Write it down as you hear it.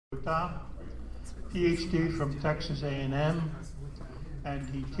Bogota, PhD from Texas A&M, and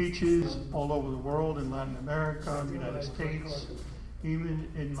he teaches all over the world, in Latin America, the United States,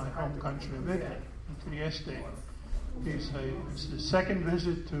 even in my home country of Italy, in Trieste. It's the second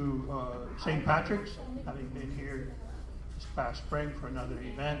visit to St. Patrick's, having been here this past spring for another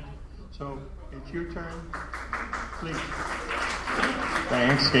event. So it's your turn, please.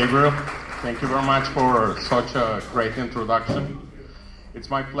 Thanks, Gabriel. Thank you very much for such a great introduction. It's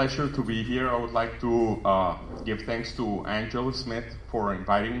my pleasure to be here. I would like to give thanks to Angela Smith for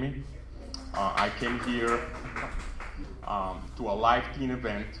inviting me. I came here to a live teen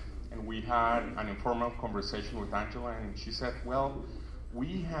event, and we had an informal conversation with Angela, and she said, well,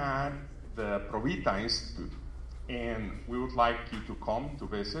 we had the Pro-Vita Institute, and we would like you to come to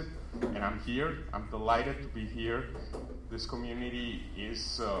visit, and I'm here. I'm delighted to be here. This community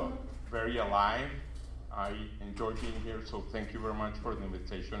is very alive. I enjoy being here, so thank you very much for the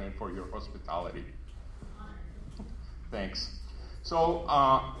invitation and for your hospitality. Thanks. So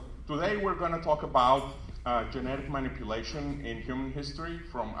today we're going to talk about genetic manipulation in human history,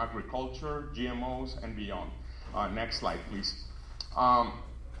 from agriculture, GMOs, and beyond. Next slide, please.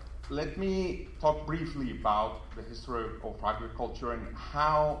 Let me talk briefly about the history of agriculture and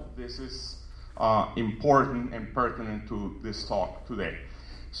how this is important and pertinent to this talk today.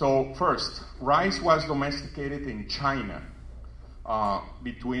 So first, rice was domesticated in China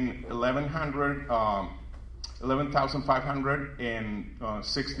between 11,500 and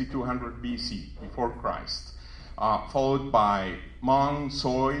 6,200 BC, before Christ, followed by mung,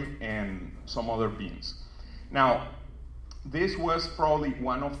 soy, and some other beans. Now, this was probably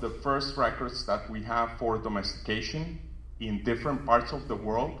one of the first records that we have for domestication in different parts of the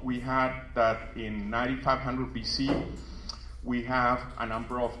world. We had that in 9,500 BC. We have a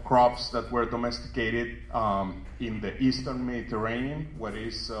number of crops that were domesticated in the Eastern Mediterranean, what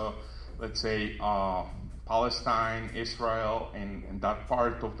is, let's say, Palestine, Israel, and that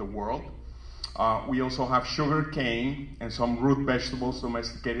part of the world. We also have sugar cane and some root vegetables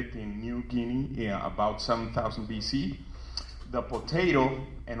domesticated in New Guinea about 7,000 BC. The potato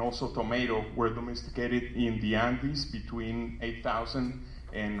and also tomato were domesticated in the Andes between 8,000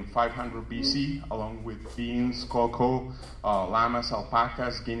 and 500 BC, along with beans, cocoa, llamas,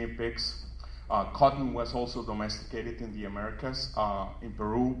 alpacas, guinea pigs. Cotton was also domesticated in the Americas, in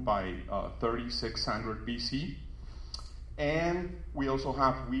Peru by 3600 BC. And we also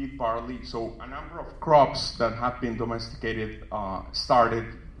have wheat, barley, so a number of crops that have been domesticated started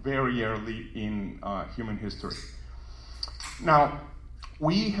very early in human history. Now,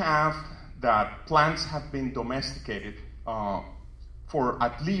 we have that plants have been domesticated for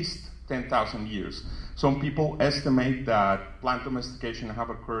at least 10,000 years. Some people estimate that plant domestication have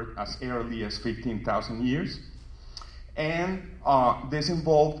occurred as early as 15,000 years. And this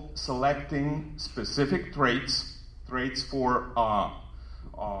involved selecting specific traits for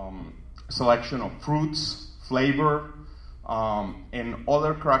selection of fruits, flavor, and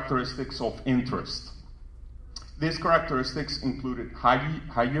other characteristics of interest. These characteristics included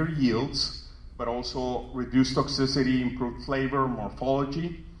higher yields, but also reduced toxicity, improved flavor,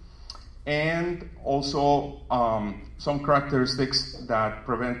 morphology, and also some characteristics that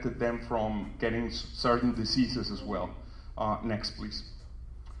prevented them from getting certain diseases as well. Next, please.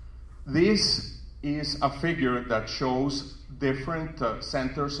 This is a figure that shows different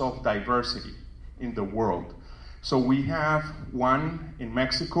centers of diversity in the world. So we have one in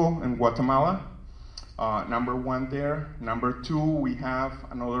Mexico and Guatemala. Number one there. Number two, we have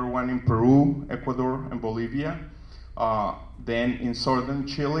another one in Peru, Ecuador, and Bolivia. Then in southern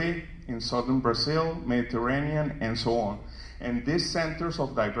Chile, in southern Brazil, Mediterranean, and so on. And these centers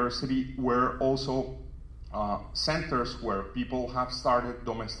of diversity were also centers where people have started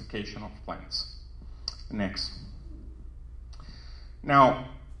domestication of plants. Next. Now,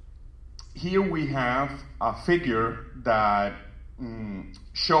 here we have a figure that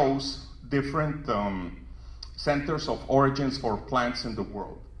shows different centers of origins for plants in the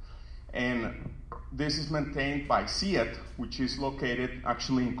world. And this is maintained by CIET, which is located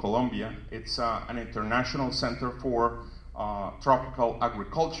actually in Colombia. It's an international center for tropical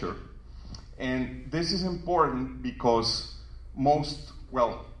agriculture. And this is important because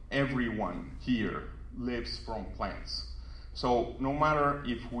everyone here lives from plants. So no matter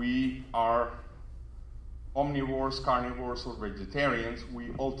if we are omnivores, carnivores, or vegetarians,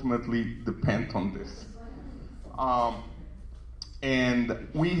 we ultimately depend on this. And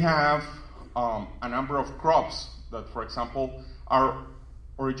we have a number of crops that, for example, are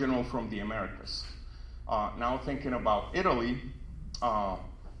original from the Americas. Now thinking about Italy, the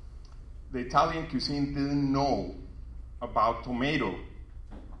Italian cuisine didn't know about tomato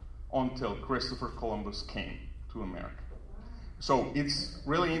until Christopher Columbus came to America. So it's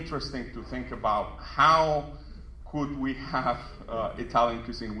really interesting to think about how could we have Italian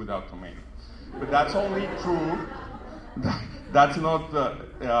cuisine without tomato. But that's only true. That's not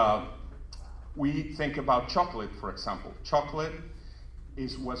the. We think about chocolate, for example. Chocolate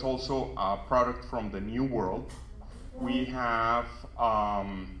was also a product from the New World. We have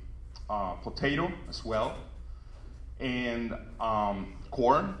potato as well, and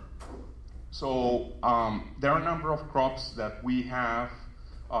corn. So there are a number of crops that we have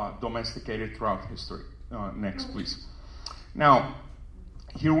domesticated throughout history. Next, please. Now,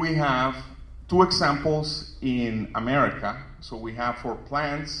 here we have two examples in America. So we have for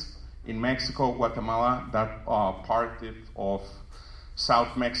plants in Mexico, Guatemala, that part of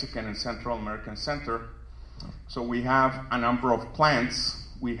South Mexican and Central American center. So we have a number of plants.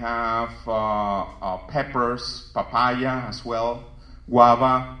 We have peppers, papaya as well,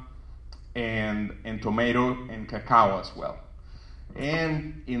 guava, and tomato and cacao as well.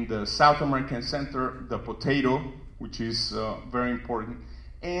 And in the South American center, the potato, which is very important.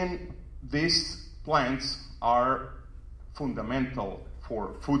 And these plants are fundamental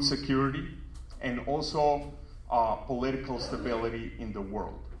for food security and also political stability in the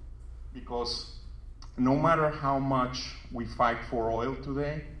world. Because no matter how much we fight for oil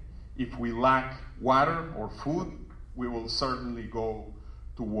today, if we lack water or food, we will certainly go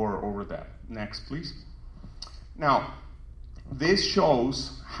to war over that. Next, please. Now, this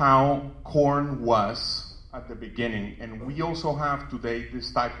shows how corn was at the beginning, and we also have today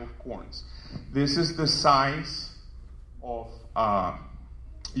this type of corns. This is the size of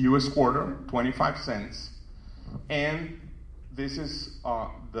US quarter, 25 cents, and this is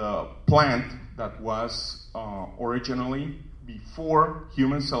the plant that was originally before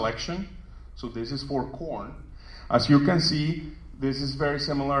human selection. So this is for corn. As you can see, this is very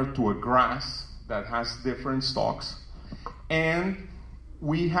similar to a grass that has different stalks. And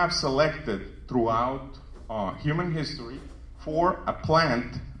we have selected throughout human history for a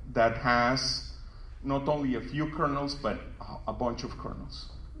plant that has not only a few kernels, but a bunch of kernels.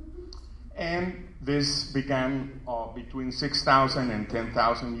 And this began between 6,000 and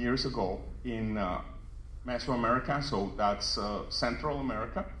 10,000 years ago in Mesoamerica, so that's Central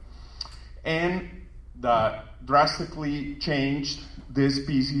America. And that drastically changed this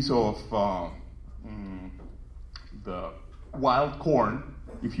species of the wild corn,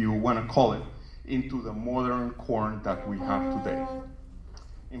 if you want to call it, into the modern corn that we have today.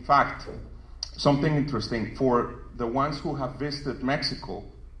 In fact, something interesting, for the ones who have visited Mexico,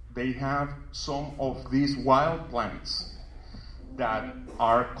 they have some of these wild plants that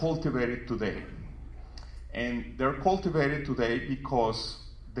are cultivated today. And they're cultivated today because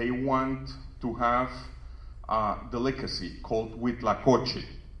they want to have a delicacy called huitlacoche.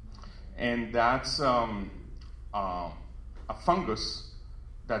 And that's a fungus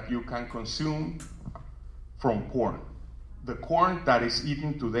that you can consume from corn. The corn that is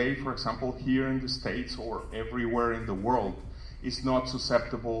eaten today, for example, here in the States or everywhere in the world, is not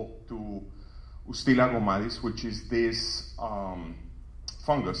susceptible to Ustila gomadis, which is this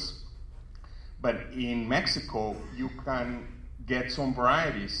fungus. But in Mexico, you can get some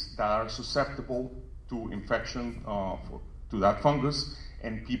varieties that are susceptible to infection to that fungus,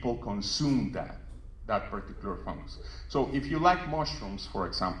 and people consume that particular fungus. So if you like mushrooms, for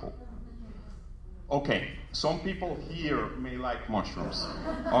example, okay, some people here may like mushrooms,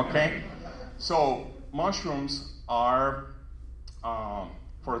 okay? So mushrooms are,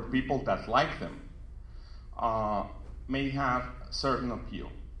 for the people that like them, may have certain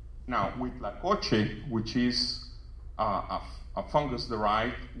appeal. Now, huitlacoche, which is a fungus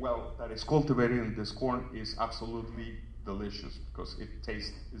derived, well, that is cultivated in this corn, is absolutely delicious because it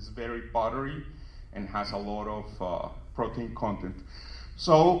is very buttery and has a lot of protein content.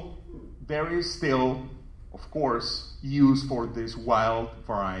 So there is still, of course, use for these wild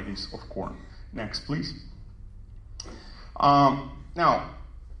varieties of corn. Next, please. Now,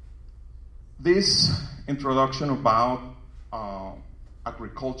 this introduction about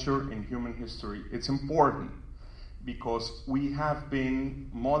agriculture in human history, it's important because we have been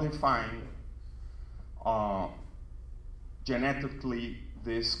modifying genetically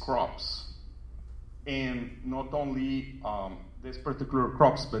these crops. And not only these particular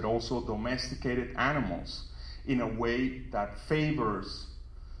crops, but also domesticated animals in a way that favors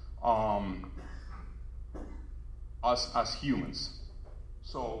us as humans.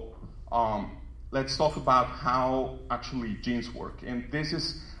 So let's talk about how actually genes work. And this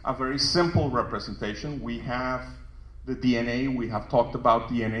is a very simple representation. We have the DNA. We have talked about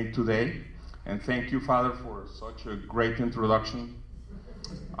DNA today. And thank you, Father, for such a great introduction.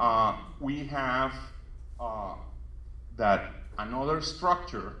 we have that another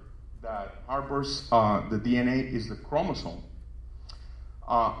structure that harbors the DNA is the chromosome.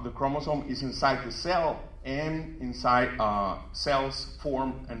 The chromosome is inside the cell, and inside cells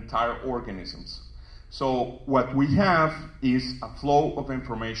form entire organisms. So what we have is a flow of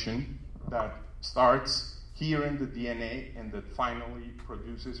information that starts here in the DNA and that finally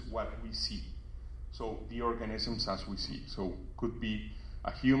produces what we see. So the organisms as we see. So could be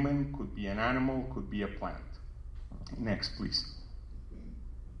a human, could be an animal, could be a plant. Next, please.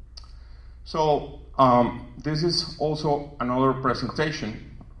 So this is also another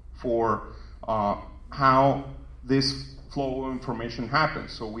presentation for how this flow of information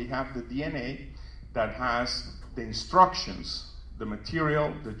happens. So we have the DNA that has the instructions, the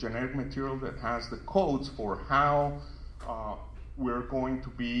material, the genetic material that has the codes for how we're going to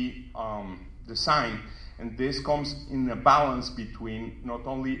be designed. And this comes in a balance between not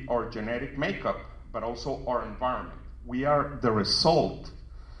only our genetic makeup, but also our environment. We are the result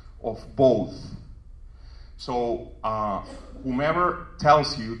of both. So whomever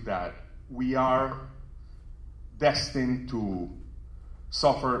tells you that we are destined to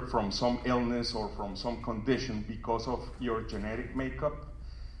suffer from some illness or from some condition because of your genetic makeup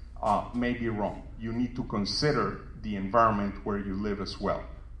may be wrong. You need to consider the environment where you live as well.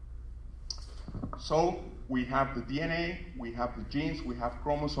 So we have the DNA, we have the genes, we have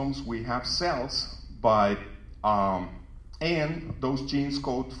chromosomes, we have cells, but and those genes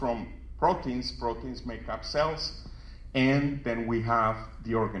code from proteins. Proteins make up cells, and then we have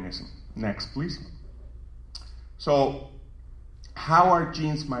the organism. Next, please. So how are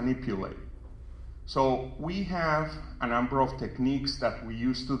genes manipulated? So we have a number of techniques that we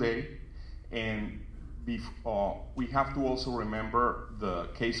use today, and we have to also remember the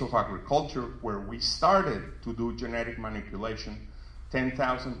case of agriculture, where we started to do genetic manipulation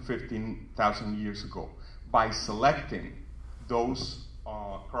 10,000, 15,000 years ago by selecting those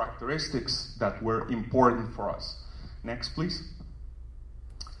characteristics that were important for us. Next, please.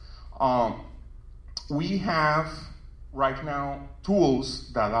 We have right now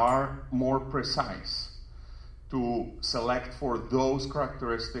tools that are more precise to select for those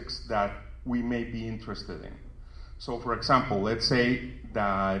characteristics that we may be interested in. So for example, let's say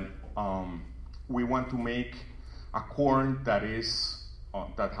that we want to make a corn that is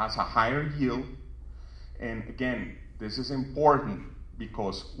that has a higher yield, and again, this is important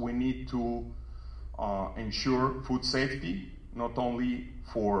because we need to ensure food safety, not only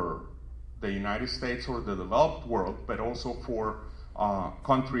for the United States or the developed world, but also for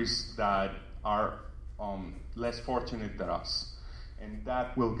countries that are less fortunate than us. And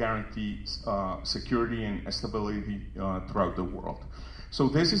that will guarantee security and stability throughout the world. So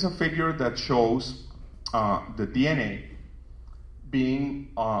this is a figure that shows the DNA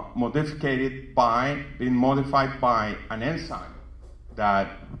being modified by an enzyme that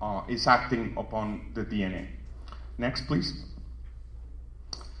is acting upon the DNA. Next, please.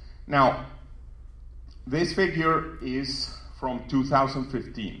 Now, this figure is from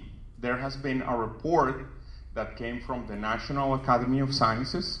 2015. There has been a report that came from the National Academy of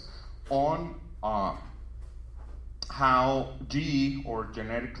Sciences on how GE, or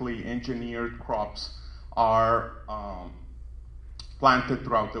genetically engineered crops, are planted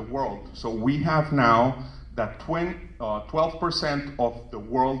throughout the world. So we have now that 12% of the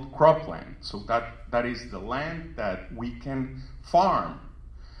world cropland, so that is the land that we can farm,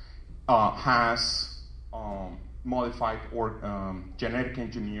 has modified or genetic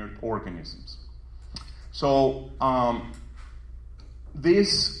engineered organisms. So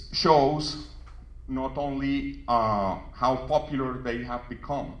this shows not only how popular they have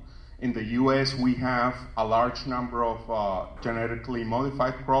become. In the US, we have a large number of genetically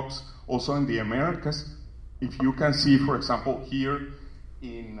modified crops. Also in the Americas, if you can see, for example, here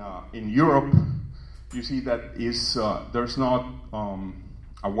in Europe, you see that there's not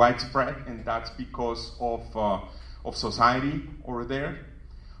a widespread, and that's because of society over there.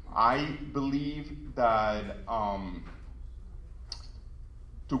 I believe that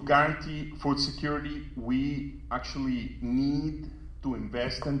to guarantee food security, we actually need to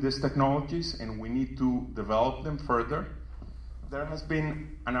invest in these technologies, and we need to develop them further. There has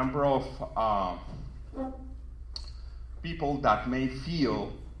been a number of people that may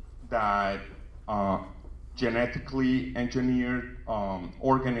feel that genetically engineered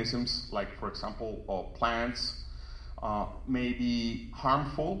organisms, like for example plants, may be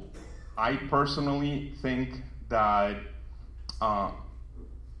harmful. I personally think that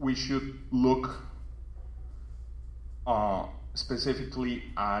we should look specifically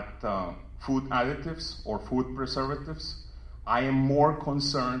at food additives or food preservatives. I am more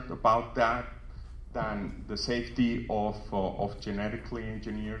concerned about that than the safety of genetically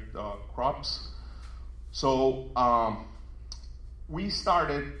engineered crops. So we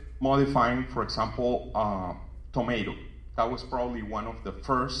started modifying, for example, tomato. That was probably one of the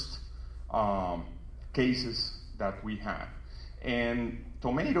first cases that we had. And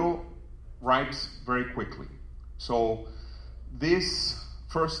tomato ripes very quickly. So this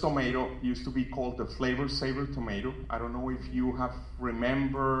first tomato used to be called the flavor saver tomato. I don't know if you have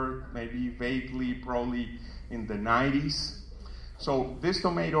remembered, maybe vaguely, probably in the 90s. So this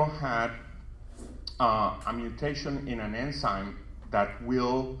tomato had a mutation in an enzyme that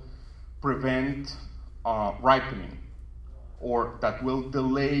will prevent ripening, or that will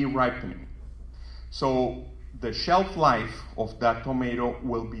delay ripening. So the shelf life of that tomato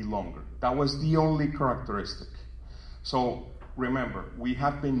will be longer. That was the only characteristic. So remember, we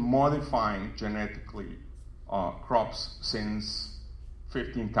have been modifying genetically crops since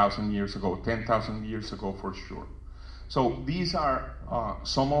 15,000 years ago, 10,000 years ago for sure. So these are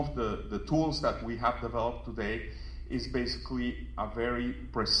some of the tools that we have developed today. Is basically a very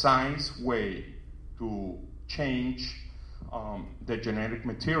precise way to change the genetic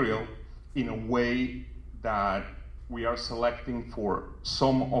material in a way that we are selecting for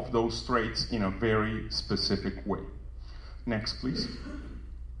some of those traits in a very specific way. Next, please.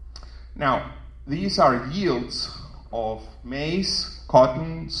 Now, these are yields of maize,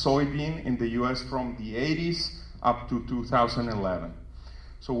 cotton, soybean in the US from the 80s up to 2011.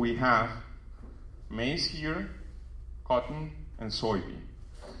 So we have maize here, cotton, and soybean.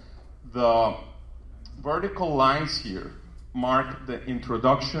 The vertical lines here mark the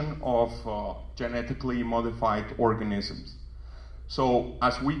introduction of genetically modified organisms. So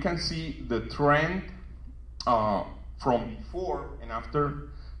as we can see, the trend from before and after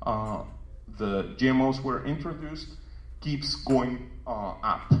the GMOs were introduced keeps going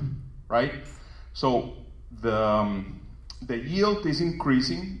up, right? So the yield is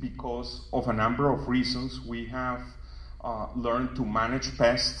increasing because of a number of reasons. We have learned to manage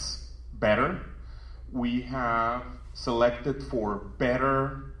pests better. We have selected for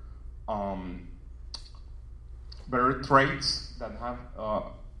better traits that have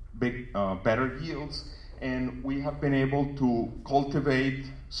better yields, and we have been able to cultivate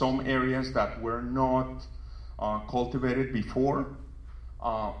some areas that were not cultivated before.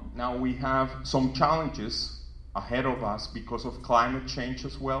 Now we have some challenges ahead of us because of climate change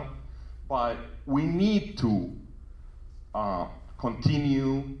as well, but we need to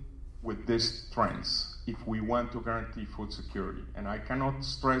continue with these trends if we want to guarantee food security. And I cannot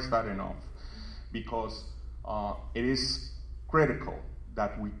stress that enough, because it is critical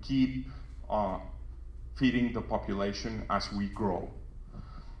that we keep feeding the population as we grow.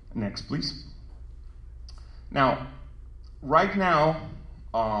 Next, please. Now, right now,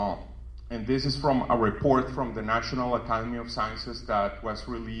 and this is from a report from the National Academy of Sciences that was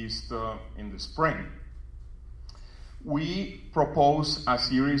released in the spring. We propose a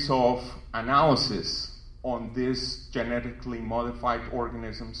series of analysis on these genetically modified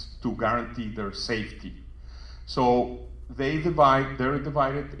organisms to guarantee their safety. So they're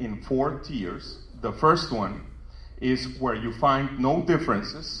divided in 4 tiers. The first one is where you find no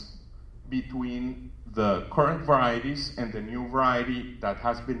differences between the current varieties and the new variety that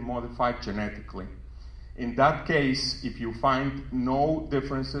has been modified genetically. In that case, if you find no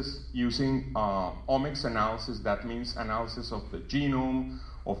differences using omics analysis, that means analysis of the genome,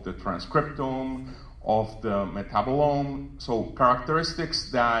 of the transcriptome, of the metabolome, so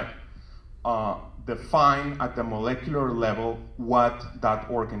characteristics that define at the molecular level what that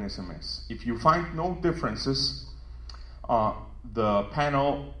organism is. If you find no differences, the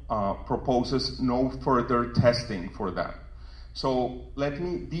panel proposes no further testing for that. So let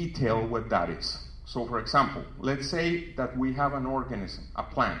me detail what that is. So for example, let's say that we have an organism, a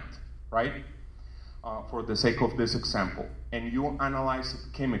plant, right? For the sake of this example, and you analyze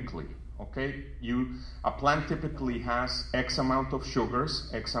it chemically, okay? A plant typically has X amount of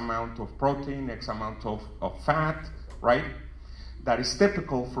sugars, X amount of protein, X amount of fat, right? That is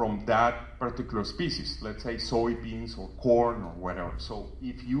typical from that particular species, let's say soybeans or corn or whatever. So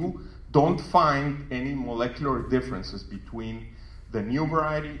if you don't find any molecular differences between the new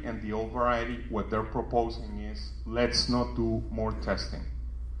variety and the old variety, what they're proposing is, let's not do more testing.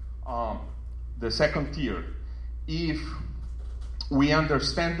 The second tier, if we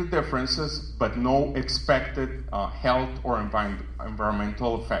understand the differences, but no expected health or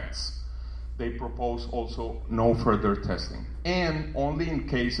environmental effects, they propose also no further testing. And only in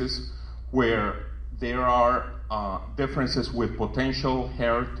cases where there are differences with potential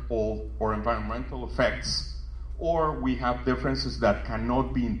health or environmental effects, or we have differences that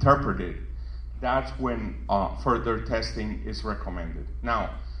cannot be interpreted, that's when further testing is recommended.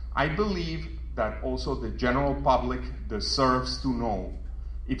 Now, I believe that also the general public deserves to know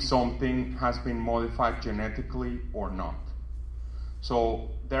if something has been modified genetically or not. So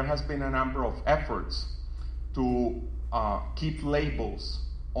there has been a number of efforts to keep labels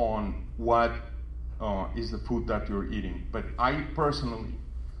on what is the food that you're eating. But I personally,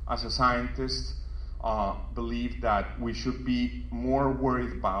 as a scientist, believe that we should be more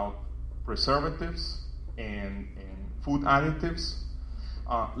worried about preservatives and food additives.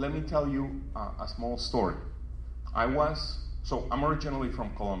 Let me tell you a small story. I'm originally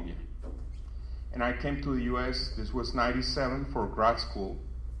from Colombia, and I came to the US, this was 97 for grad school.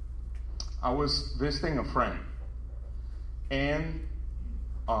 I was visiting a friend, and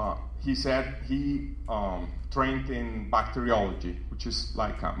he said he trained in bacteriology, which is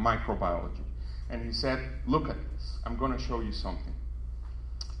like microbiology. And he said, look at this, I'm gonna show you something.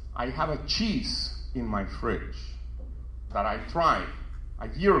 I have a cheese in my fridge that I tried a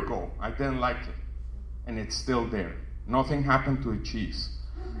year ago. I didn't like it, and it's still there. Nothing happened to the cheese.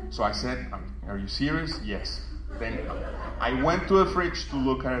 So I said, are you serious? Yes. Then I went to the fridge to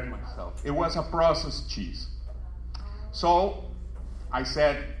look at it myself. It was a processed cheese. So I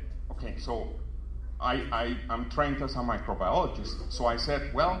said, okay, so I'm trained as a microbiologist. So I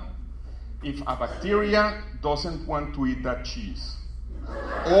said, well, if a bacteria doesn't want to eat that cheese,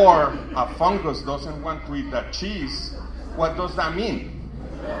 or a fungus doesn't want to eat that cheese, what does that mean?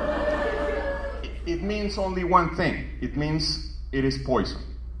 It means only one thing. It means it is poison.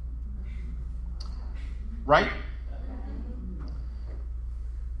 Right?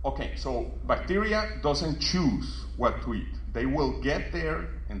 Okay, so bacteria doesn't choose what to eat. They will get there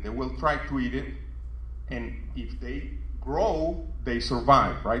and they will try to eat it, and if they grow, they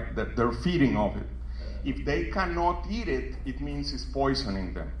survive, right? That they're feeding off it. If they cannot eat it, it means it's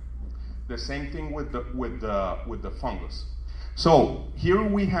poisoning them. The same thing with the fungus. So here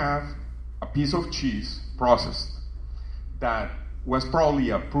we have a piece of cheese processed that was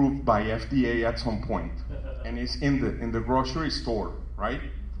probably approved by FDA at some point, and it's in the grocery store, right?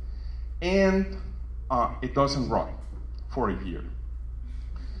 And it doesn't rot for a year.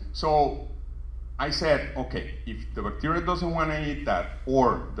 So I said, okay, if the bacteria doesn't want to eat that,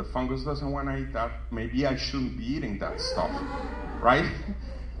 or the fungus doesn't want to eat that, maybe I shouldn't be eating that stuff, right?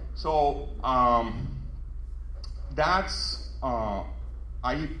 So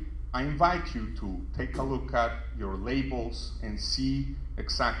I invite you to take a look at your labels and see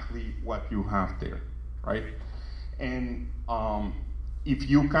exactly what you have there, right? And if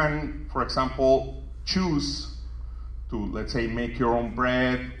you can, for example, choose to, let's say, make your own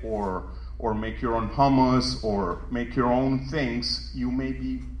bread or make your own hummus or make your own things, you may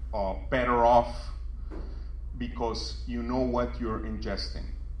be better off because you know what you're ingesting.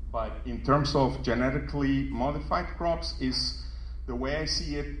 But in terms of genetically modified crops, the way I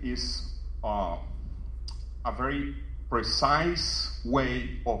see it is a very precise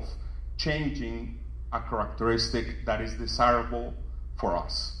way of changing a characteristic that is desirable for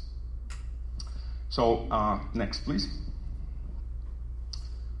us. So next, please.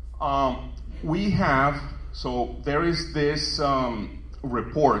 There is this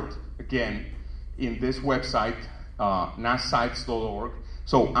report, again, in this website, nassites.org.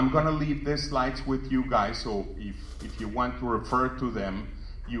 So I'm going to leave these slides with you guys, so if you want to refer to them,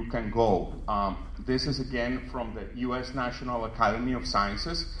 you can go. This is, again, from the U.S. National Academy of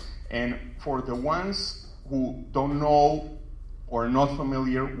Sciences. And for the ones who don't know or not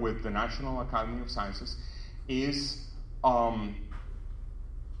familiar with the National Academy of Sciences, is a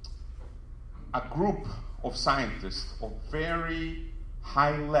group of scientists of very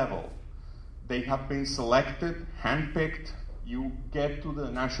high level. They have been selected, handpicked. You get to the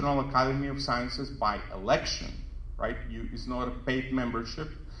National Academy of Sciences by election, right? It's not a paid membership.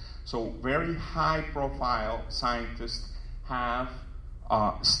 So very high profile scientists have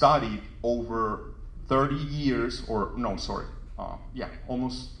studied over 30 years,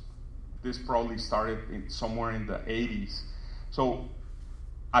 almost, this probably started somewhere in the 80s. So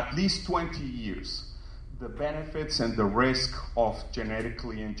at least 20 years, the benefits and the risk of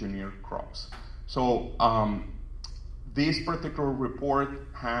genetically engineered crops. So this particular report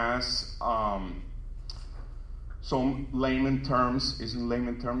has some layman terms. In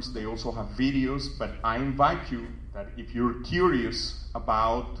layman terms, they also have videos, but I invite you that if you're curious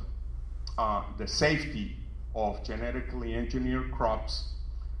about the safety of genetically engineered crops,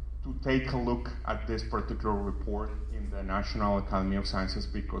 to take a look at this particular report in the National Academy of Sciences,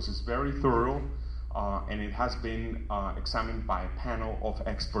 because it's very thorough and it has been examined by a panel of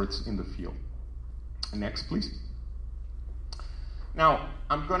experts in the field. Next, please. Now,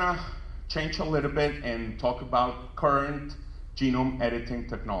 I'm going to change a little bit and talk about current genome editing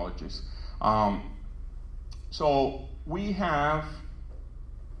technologies. So we have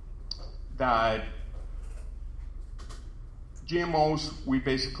that GMOs, we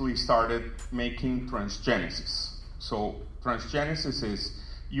basically started making transgenesis. So transgenesis is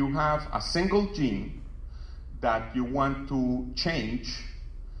you have a single gene that you want to change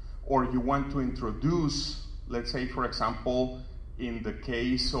or you want to introduce, let's say, for example, in the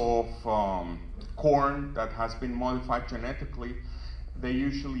case of corn that has been modified genetically, they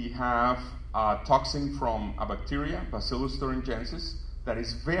usually have a toxin from a bacteria, Bacillus thuringiensis, that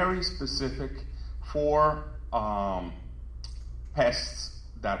is very specific for pests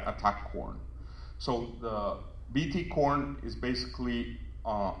that attack corn. So the BT corn is basically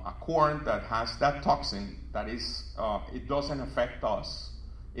a corn that has that toxin that is, it doesn't affect us,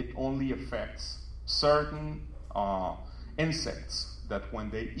 it only affects certain insects that when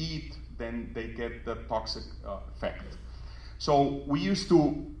they eat, then they get the toxic effect. So we used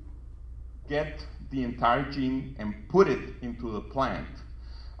to get the entire gene and put it into the plant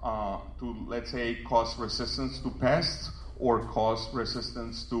to, let's say, cause resistance to pests or cause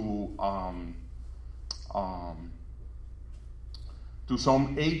resistance to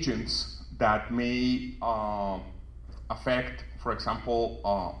some agents that may affect, for example,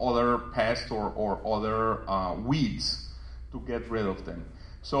 other pests or other weeds, to get rid of them.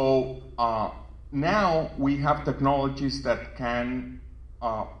 So now we have technologies that can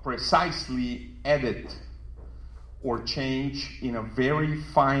precisely edit or change in a very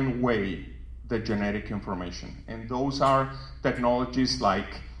fine way the genetic information. And those are technologies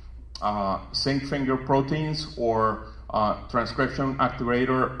like zinc finger proteins or transcription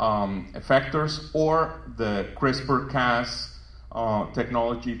activator effectors, or the CRISPR-Cas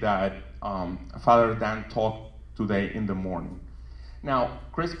technology that Father Dan talked today in the morning. Now,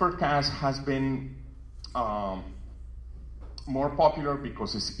 CRISPR-Cas has been more popular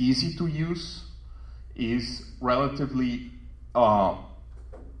because it's easy to use, is relatively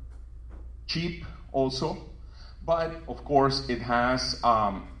cheap also, but of course it has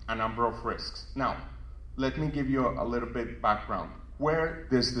a number of risks. Now, let me give you a little bit background. Where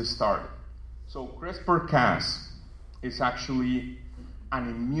does this start? So CRISPR-Cas is actually an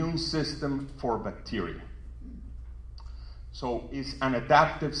immune system for bacteria. So it's an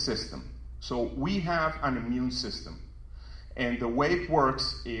adaptive system. So we have an immune system. And the way it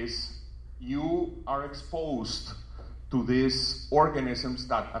works is you are exposed to these organisms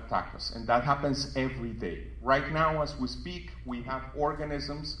that attack us. And that happens every day. Right now, as we speak, we have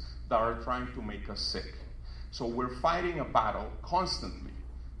organisms that are trying to make us sick. So we're fighting a battle constantly.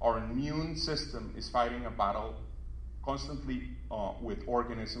 Our immune system is fighting a battle constantly with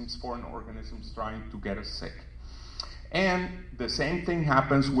organisms, foreign organisms trying to get us sick. And the same thing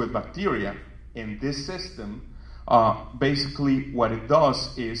happens with bacteria. In this system, basically what it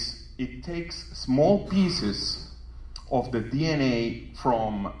does is it takes small pieces of the DNA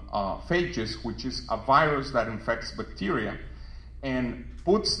from phages, which is a virus that infects bacteria, and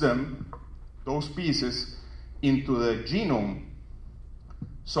puts them, those pieces, into the genome.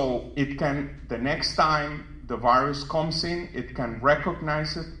 So it can, the next time the virus comes in, it can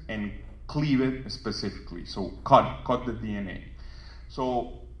recognize it and cleave it specifically, so cut the DNA.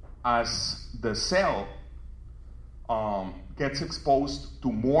 So as the cell gets exposed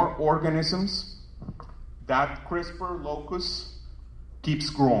to more organisms, that CRISPR locus keeps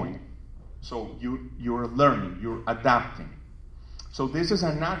growing. So you're learning, you're adapting. So this is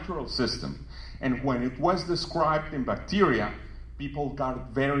a natural system. And when it was described in bacteria, people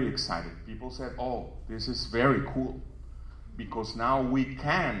got very excited. People said, oh, this is very cool, because now we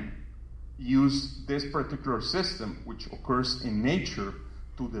can use this particular system, which occurs in nature,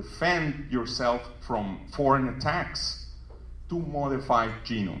 to defend yourself from foreign attacks, to modify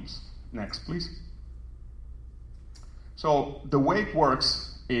genomes. Next, please. So the way it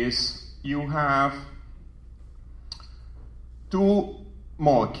works is you have two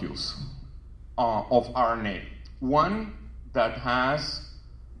molecules of RNA. One that has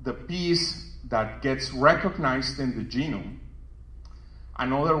the piece that gets recognized in the genome,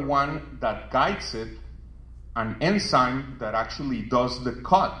 another one that guides it, an enzyme that actually does the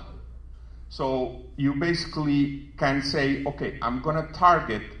cut. So you basically can say, okay, I'm going to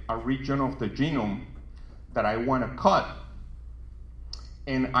target a region of the genome that I want to cut,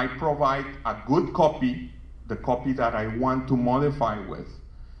 and I provide a good copy, the copy that I want to modify with,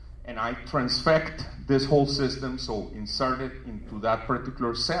 and I transfect this whole system, so insert it into that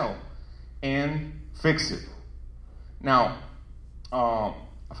particular cell and fix it. Now,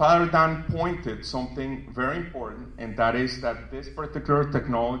 Father Dan pointed something very important, and that is that this particular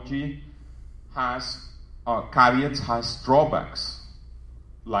technology has caveats, has drawbacks,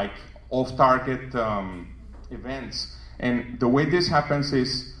 like off-target events. And the way this happens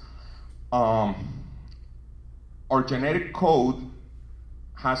is our genetic code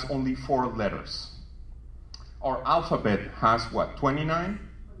has only 4 letters. Our alphabet has what, 29?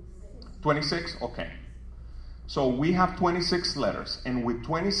 26? Okay. So we have 26 letters, and with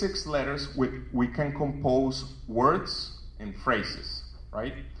 26 letters, we can compose words and phrases,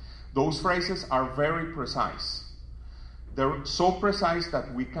 right? Those phrases are very precise. They're so precise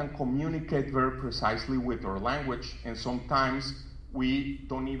that we can communicate very precisely with our language, and sometimes we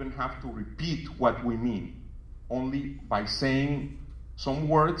don't even have to repeat what we mean. Only by saying some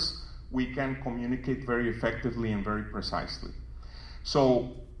words, we can communicate very effectively and very precisely.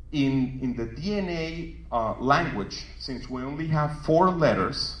 So in the DNA language, since we only have 4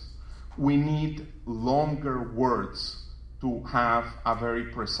 letters, we need longer words to have a very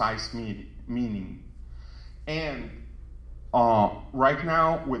precise meaning. And right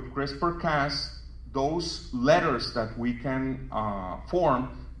now with CRISPR-Cas, those letters that we can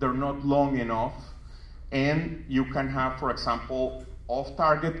form, they're not long enough, and you can have, for example,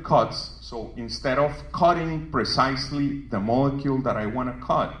 off-target cuts. So instead of cutting precisely the molecule that I want to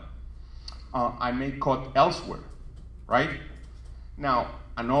cut, I may cut elsewhere, right? Now,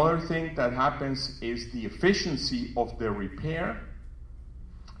 another thing that happens is the efficiency of the repair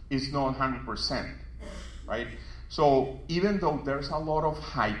is not 100%, right? So even though there's a lot of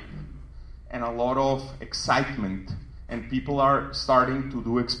hype and a lot of excitement, and people are starting to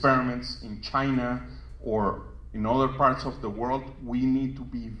do experiments in China or in other parts of the world, we need to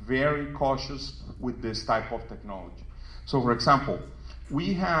be very cautious with this type of technology. So for example,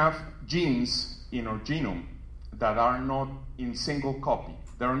 we have genes in our genome that are not in single copy.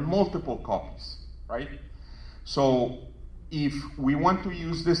 They're in multiple copies, right? So if we want to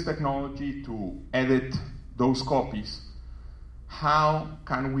use this technology to edit those copies, how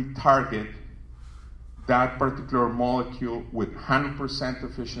can we target that particular molecule with 100%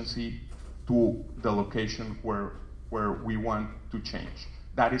 efficiency to the location where we want to change?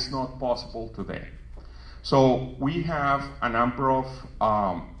 That is not possible today. So we have a number of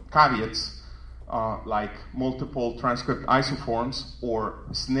caveats, like multiple transcript isoforms or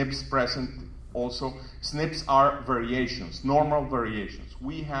SNPs present also. SNPs are variations, normal variations.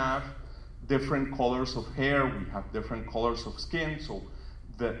 We have different colors of hair, we have different colors of skin, so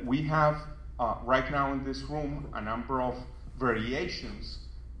that we have right now in this room a number of variations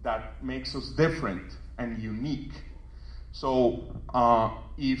that makes us different and unique. So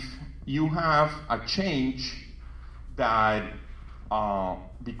if you have a change that,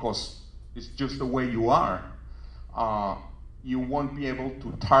 because it's just the way you are, you won't be able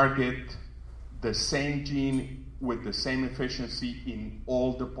to target the same gene with the same efficiency in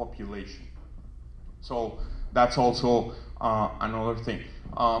all the population. So that's also another thing.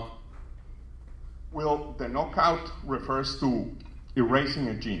 Well, the knockout refers to erasing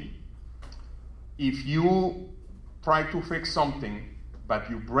a gene. If you try to fix something, but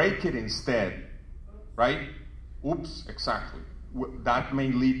you break it instead, right? Oops, exactly. That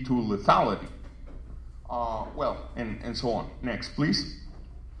may lead to lethality. And so on. Next, please.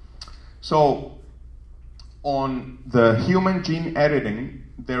 So, on the human gene editing,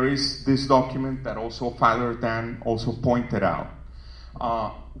 there is this document that also Father Dan also pointed out,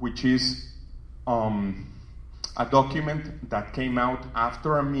 which is a document that came out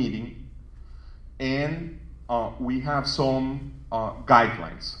after a meeting, and we have some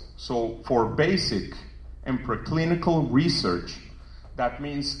guidelines. So for basic and preclinical research, that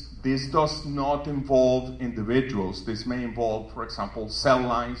means this does not involve individuals. This may involve, for example, cell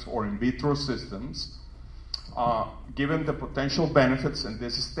lines or in vitro systems. Given the potential benefits, and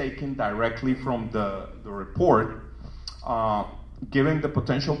this is taken directly from the report, given the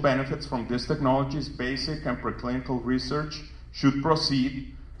potential benefits from these technologies, basic and preclinical research should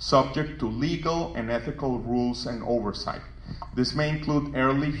proceed subject to legal and ethical rules and oversight. This may include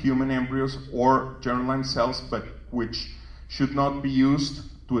early human embryos or germline cells, but which should not be used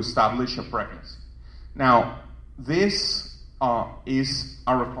to establish a pregnancy. Now, this is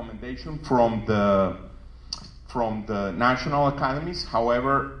a recommendation from the national academies.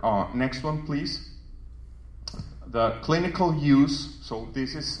 However, next one, please. The clinical use, so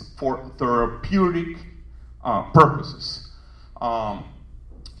this is for therapeutic purposes.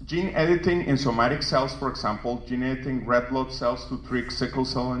 Gene editing in somatic cells, for example, gene editing red blood cells to treat sickle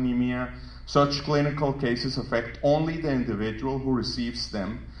cell anemia, such clinical cases affect only the individual who receives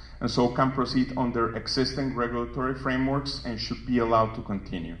them and so can proceed under existing regulatory frameworks and should be allowed to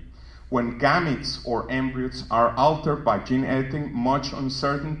continue. When gametes or embryos are altered by gene editing, much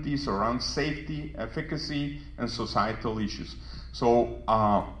uncertainty surrounds safety, efficacy, and societal issues. So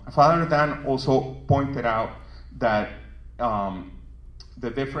Father Dan also pointed out that the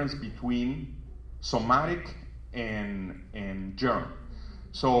difference between somatic and germ.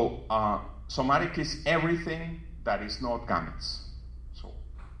 So somatic is everything that is not gametes. So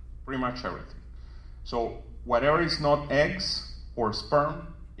pretty much everything. So whatever is not eggs or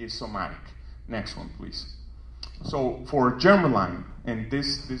sperm is somatic. Next one, please. So for germline, and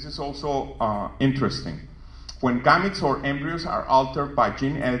this is also interesting. When gametes or embryos are altered by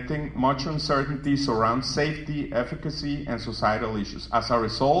gene editing, much uncertainty surrounds safety, efficacy, and societal issues. As a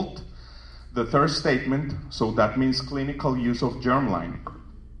result, the third statement, so that means clinical use of germline,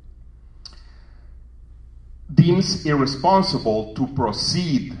 deems irresponsible to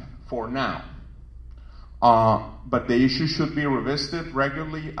proceed for now. But the issue should be revisited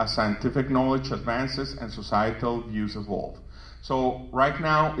regularly as scientific knowledge advances and societal views evolve. So right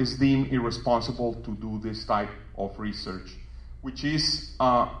now it's deemed irresponsible to do this type of research, which is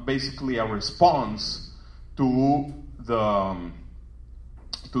basically a response to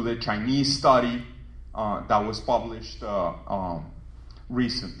the Chinese study that was published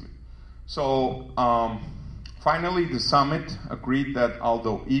recently. So finally, the summit agreed that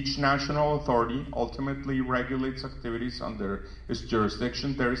although each national authority ultimately regulates activities under its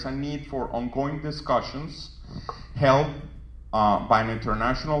jurisdiction, there is a need for ongoing discussions held by an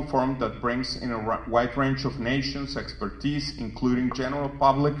international forum that brings in a wide range of nations' expertise, including general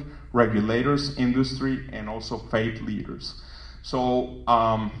public, regulators, industry, and also faith leaders. So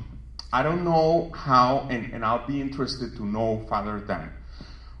I don't know how, and I'll be interested to know, Father Dan,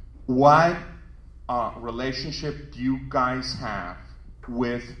 what relationship do you guys have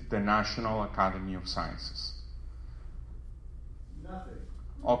with the National Academy of Sciences? Nothing.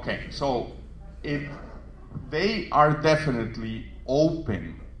 Okay, so they are definitely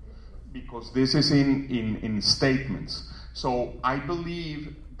open because this is in statements. So I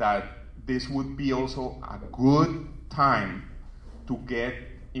believe that this would be also a good time to get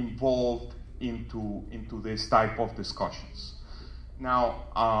involved into this type of discussions. Now,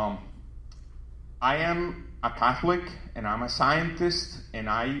 I am a Catholic and I'm a scientist, and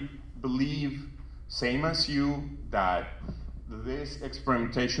I believe, same as you, that this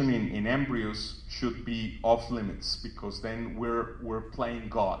experimentation in embryos should be off limits, because then we're playing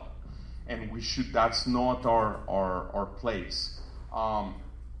God, and that's not our place.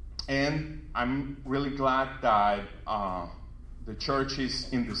 And I'm really glad that the church is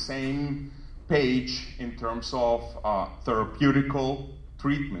in the same page in terms of therapeutical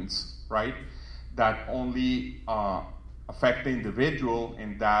treatments, right? That only affect the individual,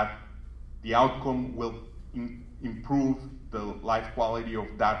 and that the outcome will improve the life quality of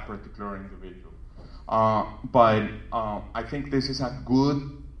that particular individual. But I think this is a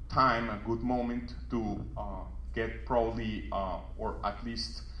good time, a good moment to get probably, or at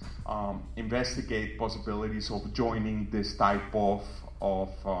least investigate possibilities of joining this type of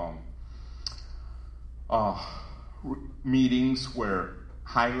meetings where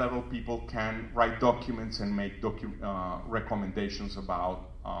high-level people can write documents and make recommendations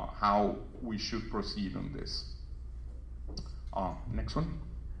about how we should proceed on this. Next one.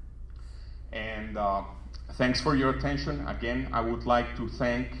 And thanks for your attention. Again, I would like to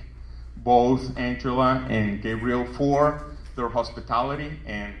thank both Angela and Gabriel for their hospitality,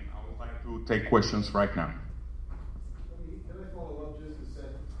 and I would like to take questions right now. Can I follow up just a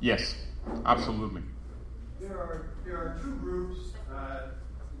second? Yes, absolutely. There are two groups,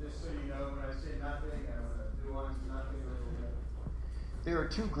 just so you know, when I say nothing, I'm going to nuance nothing a little bit. There are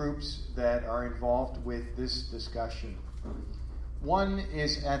two groups that are involved with this discussion. One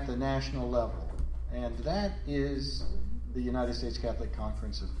is at the national level, and that is the United States Catholic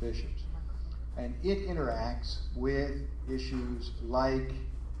Conference of Bishops. And it interacts with issues like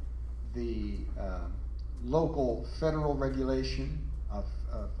the local federal regulation of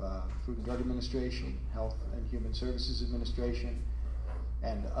Food and Drug Administration, Health and Human Services Administration,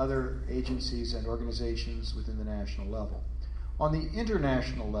 and other agencies and organizations within the national level. On the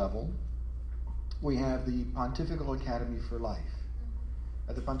international level, we have the Pontifical Academy for Life.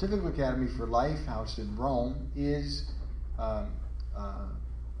 The Pontifical Academy for Life, housed in Rome, is an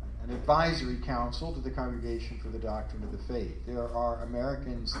advisory council to the Congregation for the Doctrine of the Faith. There are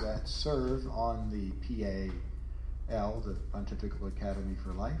Americans that serve on the PAL, the Pontifical Academy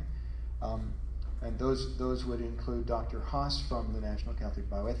for Life. And those would include Dr. Haas from the National Catholic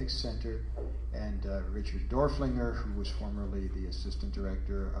Bioethics Center and Richard Dorflinger, who was formerly the Assistant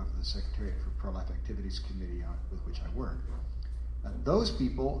Director of the Secretariat for Pro-Life Activities Committee with which I work. Those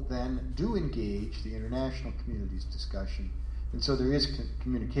people then do engage the international community's discussion, and so there is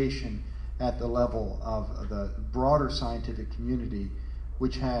communication at the level of the broader scientific community,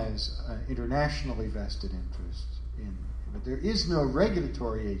 which has internationally vested interests in. But there is no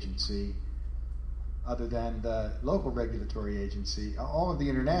regulatory agency other than the local regulatory agency. All of the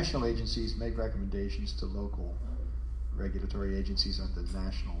international agencies make recommendations to local regulatory agencies at the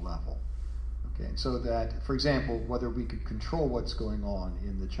national level. Okay, and so that, for example, whether we could control what's going on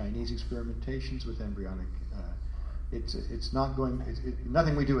in the Chinese experimentations with embryonic, it's not going.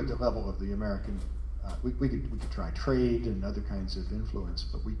 Nothing we do at the level of the American. We could try trade and other kinds of influence,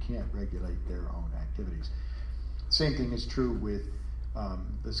 but we can't regulate their own activities. Same thing is true with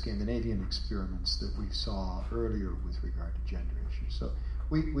the Scandinavian experiments that we saw earlier with regard to gender issues. So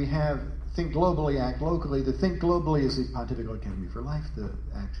we have think globally, act locally. The think globally is the Pontifical Academy for Life. The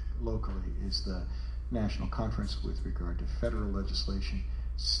act locally is the National Conference with regard to federal legislation.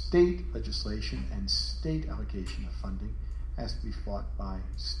 State legislation and state allocation of funding has to be fought by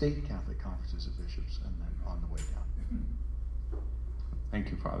state Catholic conferences of bishops and then on the way down.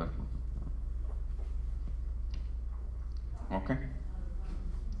 Thank you, Father. Okay.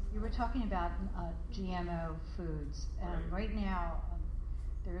 You were talking about GMO foods. Right now,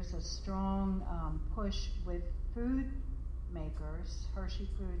 there's a strong push with food makers, Hershey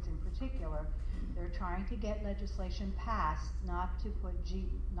Foods in particular. They're trying to get legislation passed not to put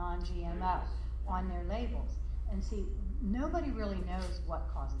non-GMO on their labels. And see, nobody really knows what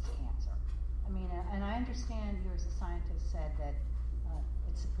causes cancer. I mean, and I understand you as a scientist said that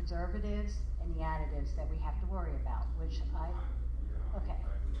it's the preservatives and the additives that we have to worry about, which okay.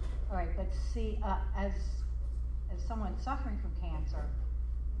 All right, but see, as someone suffering from cancer,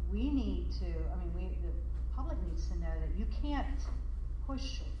 we need to, the public needs to know that you can't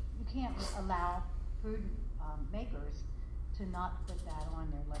allow food makers to not put that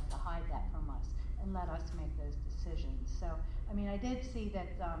on there, to hide that from us, and let us make those decisions. So, I did see that,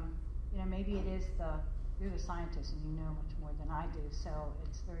 maybe it is you're the scientist and you know much more than I do, so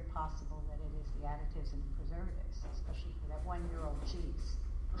it's very possible that it is the additives and preservatives, especially for that 1-year-old cheese.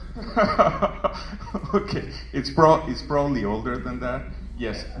 Okay, it's probably older than that.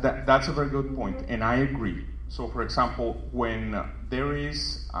 Yes, that's a very good point, and I agree. So, for example, when there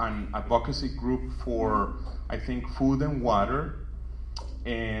is an advocacy group for, I think, food and water,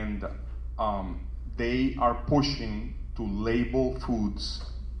 and they are pushing to label foods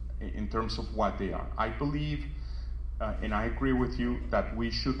in terms of what they are. I believe, and I agree with you, that we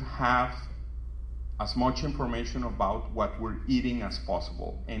should have as much information about what we're eating as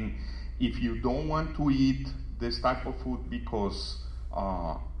possible. And if you don't want to eat this type of food because,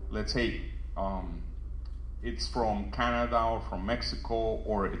 let's say, it's from Canada or from Mexico,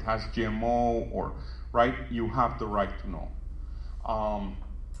 or it has GMO, or right, you have the right to know.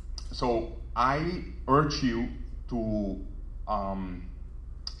 So I urge you to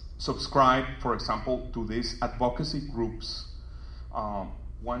subscribe, for example, to these advocacy groups.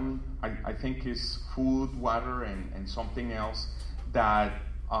 One, I think, is food, water, and something else that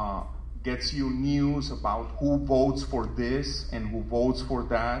gets you news about who votes for this and who votes for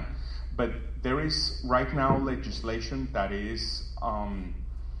that. But there is right now legislation that is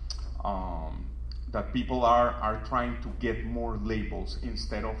that people are trying to get more labels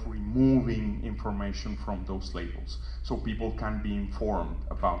instead of removing information from those labels, so people can be informed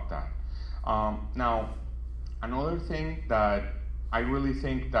about that. Now, another thing that I really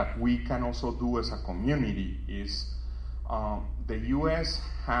think that we can also do as a community is the U.S.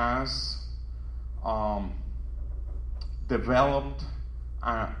 has developed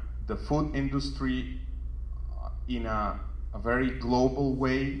the food industry in a very global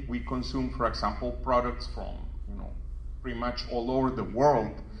way. We consume, for example, products from pretty much all over the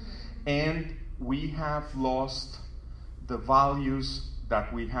world, and we have lost the values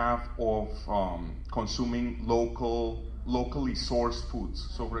that we have of consuming locally sourced foods.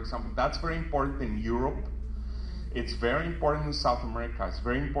 So, for example, that's very important in Europe. It's very important in South America. It's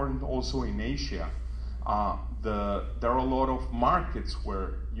very important also in Asia. There are a lot of markets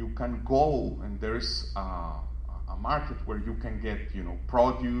where you can go, and there's a market where you can get,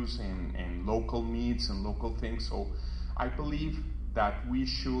 produce and local meats and local things. So, I believe that we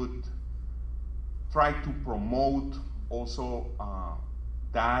should try to promote also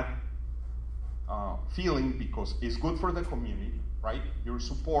that feeling, because it's good for the community, right? You're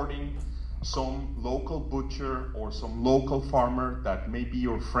supporting some local butcher or some local farmer that may be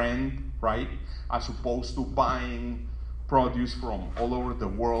your friend, right? As opposed to buying produce from all over the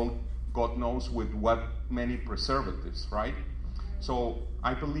world, God knows with what many preservatives, right? So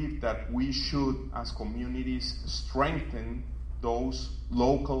I believe that we should, as communities, strengthen those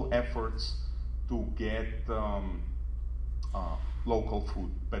local efforts to get local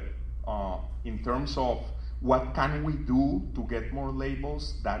food. But in terms of what can we do to get more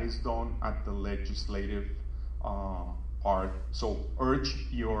labels, that is done at the legislative part. So urge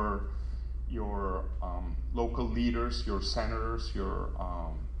your local leaders, your senators, your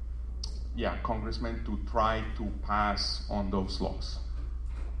congressmen to try to pass on those laws.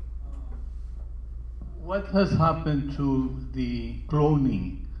 What has happened to the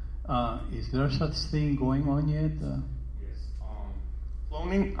cloning? Is there such thing going on yet? Yes.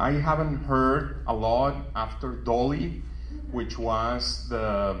 Cloning, I haven't heard a lot after Dolly, which was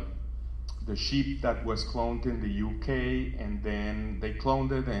the sheep that was cloned in the UK, and then they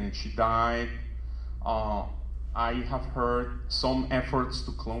cloned it and she died. I have heard some efforts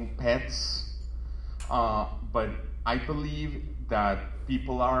to clone pets, but I believe that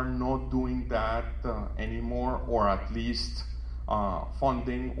people are not doing that anymore, or at least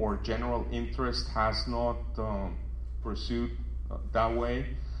funding or general interest has not pursued that way.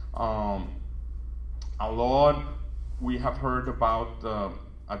 A lot we have heard about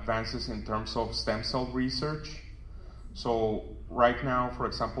advances in terms of stem cell research. So right now, for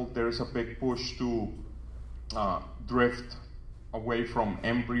example, there's a big push to drift away from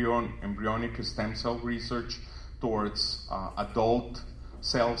embryonic stem cell research towards adult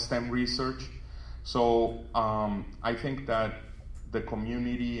cell stem research. So I think that the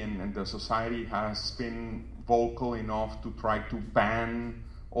community and the society has been vocal enough to try to ban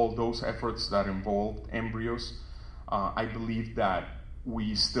all those efforts that involved embryos. I believe that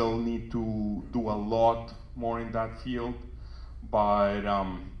we still need to do a lot more in that field, but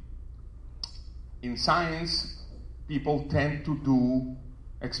in science, people tend to do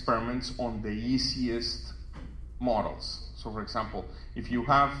experiments on the easiest models. So for example, if you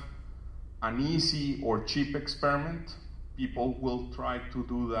have an easy or cheap experiment, people will try to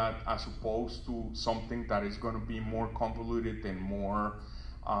do that as opposed to something that is going to be more convoluted and more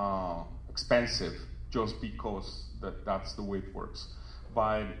expensive, just because that's the way it works.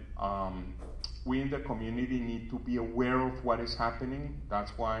 But we in the community need to be aware of what is happening.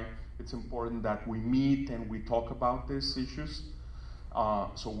 That's why it's important that we meet and we talk about these issues,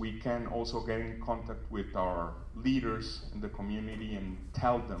 so we can also get in contact with our leaders in the community and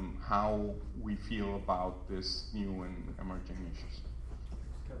tell them how we feel about these new and emerging issues.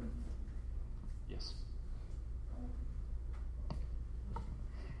 Kevin. Yes.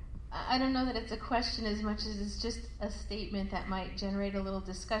 I don't know that it's a question as much as it's just a statement that might generate a little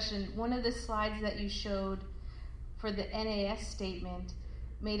discussion. One of the slides that you showed for the NAS statement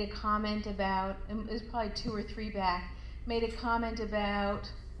made a comment about, it was probably 2 or 3 back, made a comment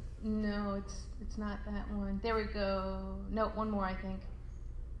about, no, it's not that one. There we go. No, one more, I think.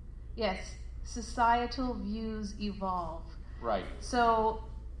 Yes, societal views evolve. Right. So,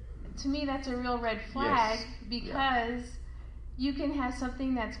 to me, that's a real red flag, Yes. because you can have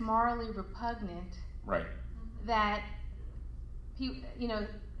something that's morally repugnant. Right. That,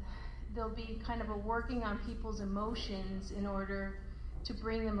 there'll be kind of a working on people's emotions in order to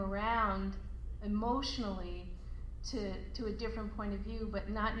bring them around emotionally to a different point of view,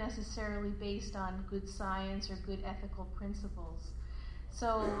 but not necessarily based on good science or good ethical principles.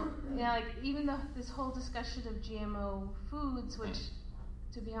 So, like even this whole discussion of GMO foods, which,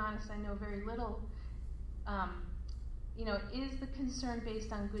 to be honest, I know very little. Is the concern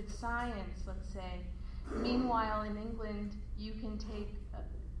based on good science, let's say? Meanwhile, in England, you can take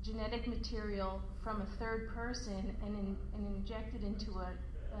genetic material from a third person and inject it into a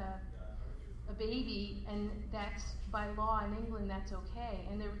baby, and that's, by law in England, that's okay.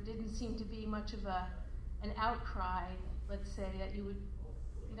 And there didn't seem to be much of an outcry, let's say, that you would,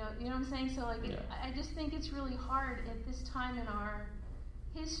 you know what I'm saying? So, I just think it's really hard at this time in our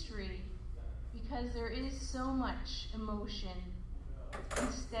history, because there is so much emotion,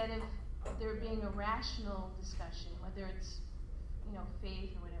 instead of there being a rational discussion, whether it's,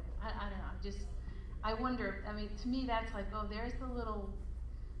 faith or whatever. I don't know. I wonder, to me that's like, oh, there's the little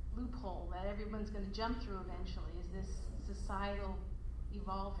loophole that everyone's going to jump through eventually, is this societal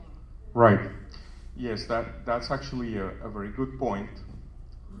evolving. Right. Yes, that's actually a very good point.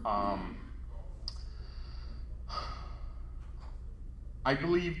 I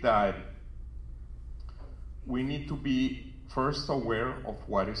believe that we need to be first aware of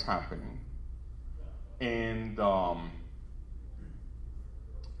what is happening, and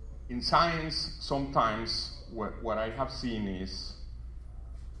in science, sometimes what I have seen is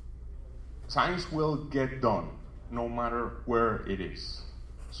science will get done no matter where it is.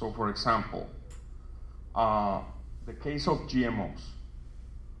 So, for example, the case of GMOs.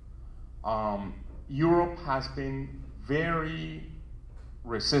 Europe has been very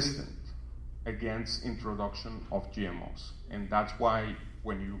resistant against introduction of GMOs, and that's why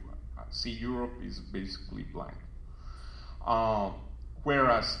when you see Europe is basically blank.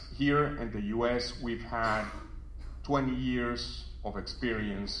 Whereas here in the US, we've had 20 years of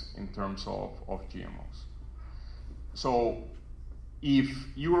experience in terms of GMOs. So if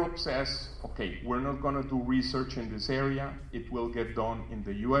Europe says, okay, we're not going to do research in this area, it will get done in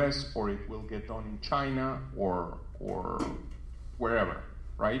the US, or it will get done in China, or wherever,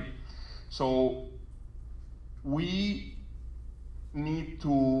 right? So we need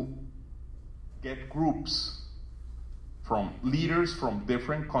to get groups from leaders from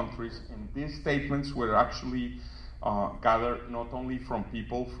different countries, and these statements were actually gathered not only from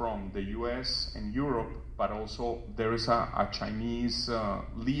people from the US and Europe, but also there is a Chinese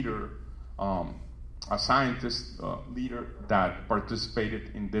leader, a scientist leader that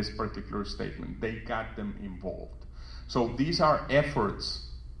participated in this particular statement. They got them involved. So these are efforts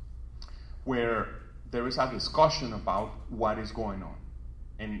where there is a discussion about what is going on.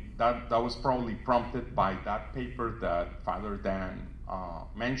 And that was probably prompted by that paper that Father Dan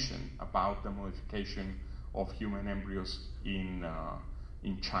mentioned about the modification of human embryos in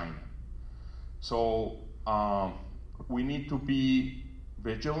China. So we need to be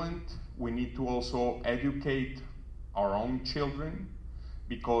vigilant. We need to also educate our own children,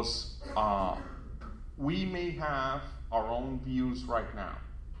 because we may have our own views right now,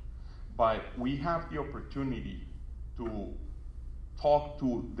 but we have the opportunity to talk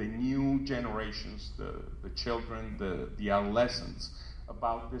to the new generations, the children, the adolescents,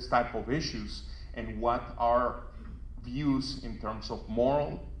 about this type of issues and what are views in terms of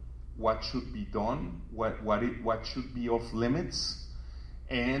moral, what should be done, what should be off limits,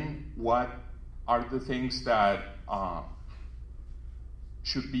 and what are the things that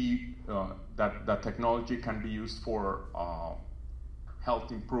should be, that technology can be used for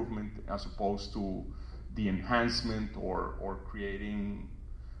health improvement as opposed to the enhancement or creating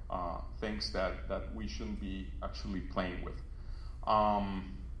things that we shouldn't be actually playing with.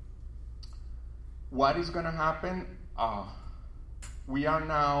 What is going to happen? We are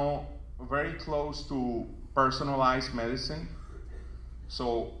now very close to personalized medicine.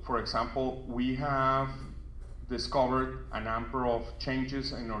 So, for example, we have discovered a number of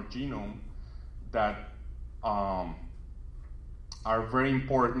changes in our genome that are very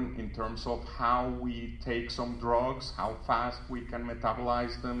important in terms of how we take some drugs, how fast we can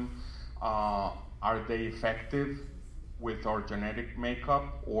metabolize them, are they effective with our genetic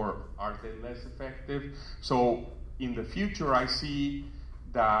makeup, or are they less effective? So in the future, I see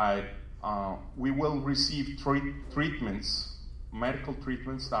that we will receive treatments, medical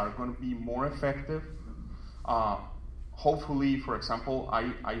treatments that are going to be more effective. Hopefully, for example,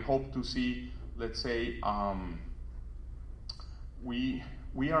 I hope to see, let's say,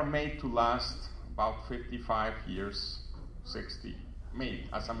 we are made to last about 55 years, 60, made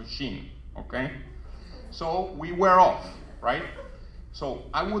as a machine, okay? So we wear off, right? So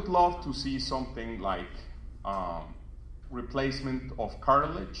I would love to see something like replacement of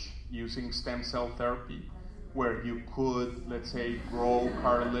cartilage using stem cell therapy, where you could, let's say, grow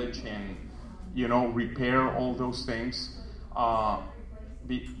cartilage and, you know, repair all those things.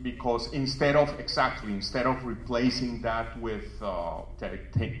 Because instead of replacing that with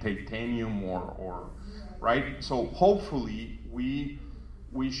titanium or right, so hopefully we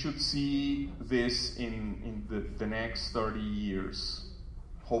should see this in the next 30 years.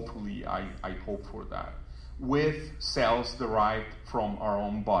 Hopefully, I hope for that, with cells derived from our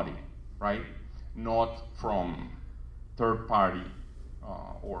own body, right, not from third party.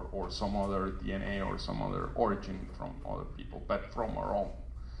 Or some other DNA or some other origin from other people, but from our own.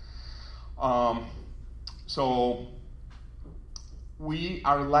 So we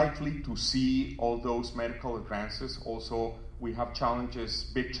are likely to see all those medical advances. Also, we have challenges,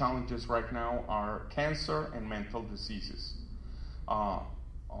 big challenges right now are cancer and mental diseases.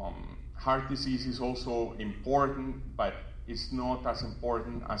 Heart disease is also important, but it's not as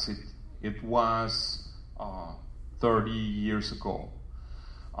important as it was 30 years ago.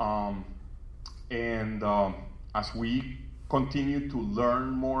 As we continue to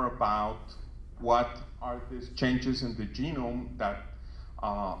learn more about what are these changes in the genome that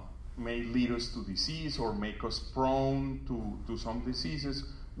may lead us to disease or make us prone to some diseases,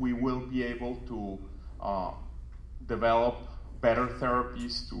 we will be able to develop better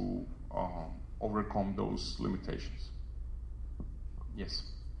therapies to overcome those limitations. Yes.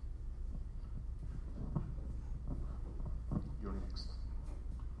 You're next.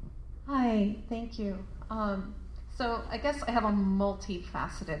 Hi, thank you. So I guess I have a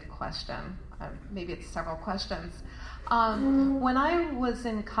multifaceted question. Maybe it's several questions. When I was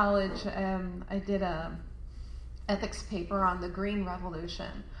in college, I did a ethics paper on the Green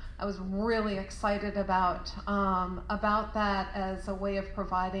Revolution. I was really excited about that as a way of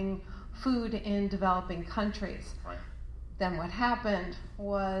providing food in developing countries. Right. Then what happened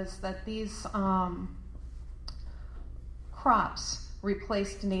was that these crops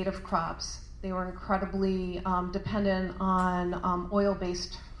replaced native crops. They were incredibly dependent on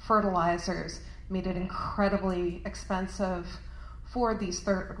oil-based fertilizers, made it incredibly expensive for these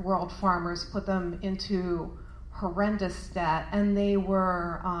third world farmers, put them into horrendous debt, and they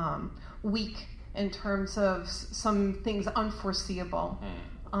were weak in terms of some things unforeseeable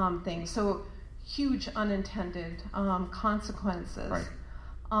things. So huge unintended consequences. Right.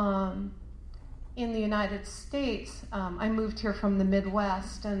 In the United States, I moved here from the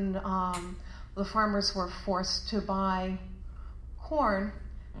Midwest, and the farmers were forced to buy corn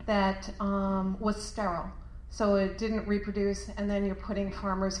that was sterile. So it didn't reproduce, and then you're putting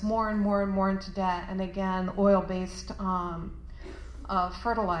farmers more and more and more into debt, and again, oil-based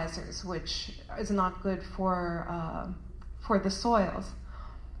fertilizers, which is not good for the soils,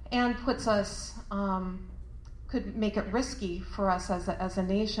 and puts us, could make it risky for us as a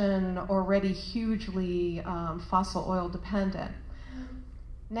nation already hugely fossil oil dependent.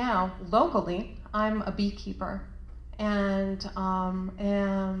 Now, locally, I'm a beekeeper, and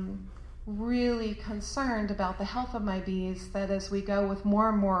am really concerned about the health of my bees, that as we go with more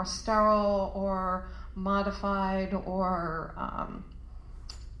and more sterile or modified or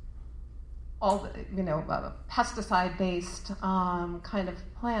pesticide-based kind of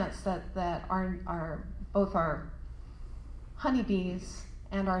plants that are both our honeybees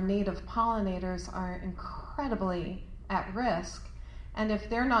and our native pollinators are incredibly at risk. And if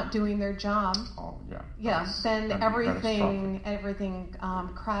they're not doing their job, then everything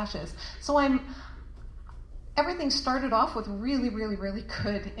crashes. So everything started off with really, really, really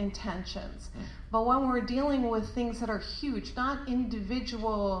good intentions. But when we're dealing with things that are huge, not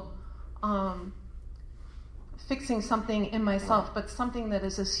individual fixing something in myself, but something that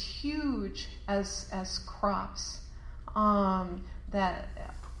is as huge as crops, that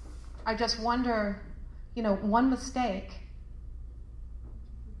I just wonder, one mistake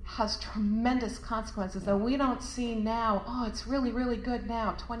has tremendous consequences that we don't see now. Oh, it's really, really good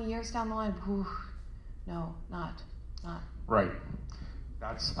now. 20 years down the line, whew, no, not. Right.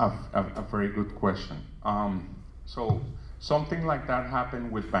 That's a very good question. So something like that happened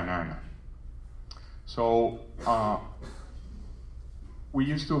with banana. So we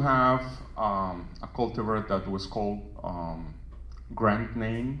used to have a cultivar that was called Grand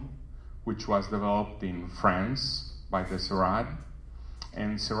Name, which was developed in France by the CERAD.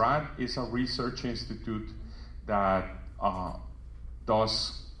 And CERAD is a research institute that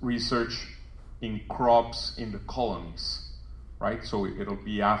does research in crops in the colonies, right? So it'll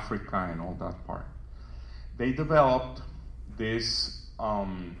be Africa and all that part. They developed this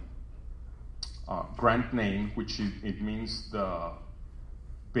Grand Name, which it means the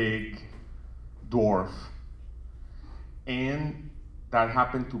big dwarf, and that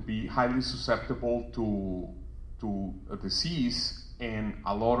happened to be highly susceptible to a disease, and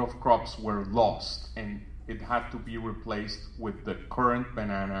a lot of crops were lost, and it had to be replaced with the current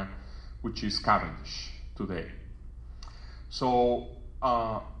banana, which is Cavendish today. So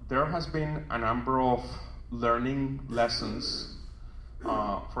there has been a number of learning lessons.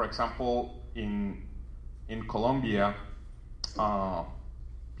 For example, in Colombia,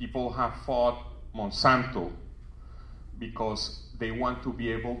 people have fought Monsanto because they want to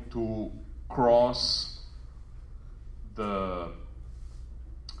be able to cross the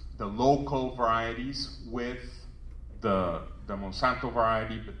local varieties with the Monsanto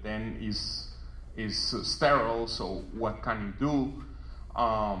variety, but then is sterile, so what can you do?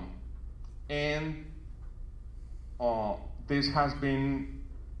 And this has been,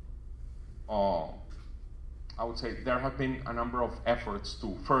 I would say there have been a number of efforts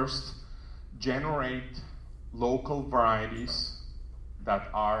to first generate local varieties that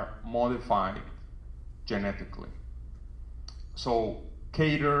are modified genetically. So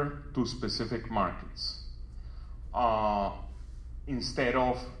cater to specific markets. Instead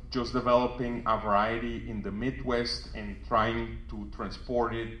of just developing a variety in the Midwest and trying to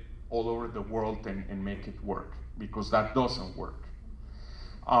transport it all over the world and make it work, because that doesn't work.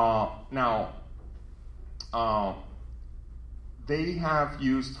 Now, they have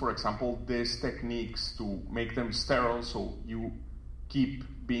used, for example, these techniques to make them sterile so you keep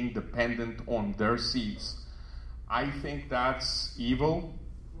being dependent on their seeds. I think that's evil,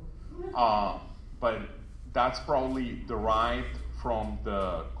 but that's probably derived from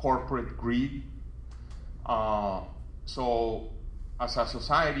the corporate greed. So as a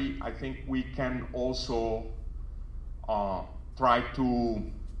society, I think we can also try to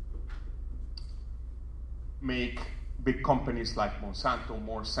make big companies like Monsanto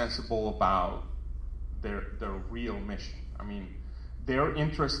more sensible about their real mission. I mean, they're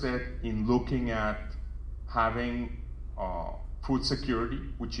interested in looking at having food security,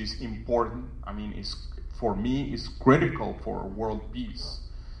 which is important. I mean, for me, it's critical for world peace.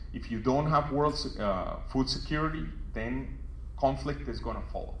 If you don't have world food security, then conflict is going to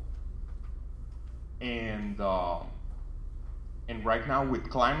follow. And right now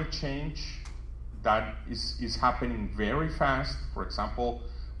with climate change, that is happening very fast. For example,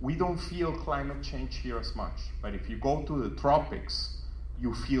 we don't feel climate change here as much, but if you go to the tropics,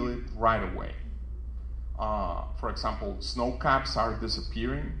 you feel it right away. For example, snow caps are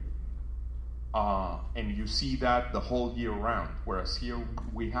disappearing, and you see that the whole year round, whereas here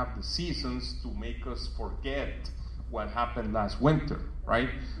we have the seasons to make us forget what happened last winter, right?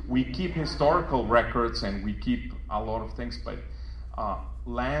 We keep historical records and we keep a lot of things, but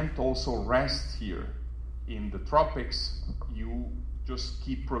land also rests here. In the tropics, you just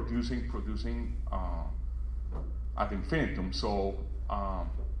keep producing ad infinitum. So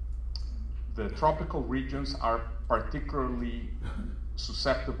the tropical regions are particularly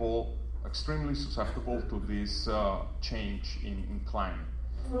susceptible, extremely susceptible to this change in climate.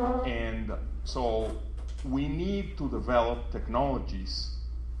 And so we need to develop technologies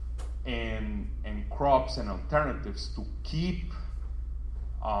and crops and alternatives to keep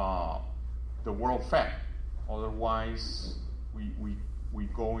the world fed. Otherwise, we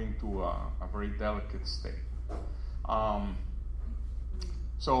go into a very delicate state.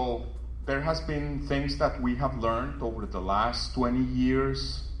 So there has been things that we have learned over the last 20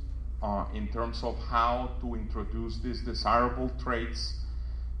 years in terms of how to introduce these desirable traits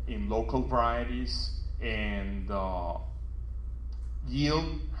in local varieties, and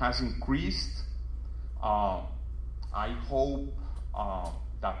yield has increased. I hope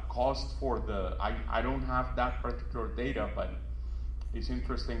that cost for I don't have that particular data, but it's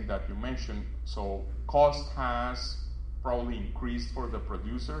interesting that you mentioned. So cost has probably increased for the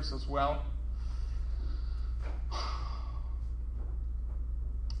producers as well.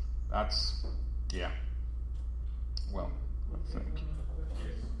 That's, yeah. Well, thank you.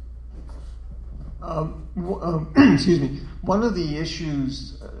 Excuse me. One of the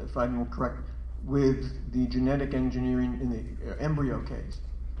issues, if I'm correct, with the genetic engineering in the embryo case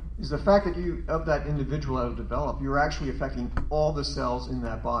is the fact that of that individual that will develop, you're actually affecting all the cells in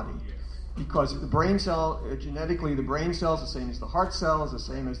that body. Because the brain cell, genetically, the brain cell is the same as the heart cell, is the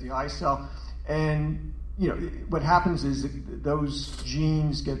same as the eye cell. And, what happens is that those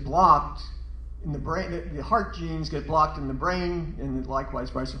genes get blocked in the brain, the heart genes get blocked in the brain, and likewise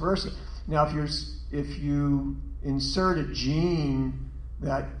vice versa. Now, if you insert a gene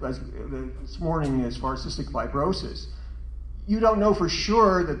that, as this morning, as far as cystic fibrosis, you don't know for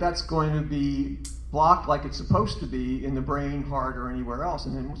sure that that's going to be blocked like it's supposed to be in the brain, heart, or anywhere else.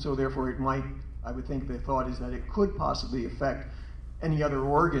 And then, so therefore it might, I would think the thought is that it could possibly affect any other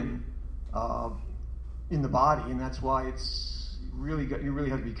organ in the body, and that's why it's really you really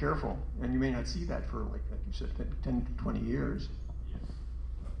have to be careful. And you may not see that for, like you said, 10 to 20 years.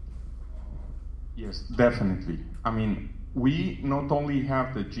 Yes, definitely. I mean, we not only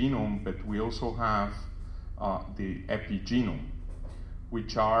have the genome, but we also have the epigenome,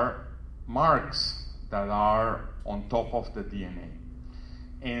 which are marks that are on top of the DNA,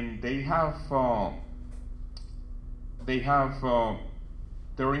 and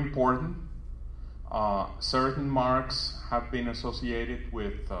they're important. Certain marks have been associated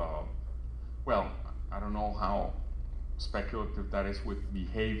with, well, I don't know how speculative that is, with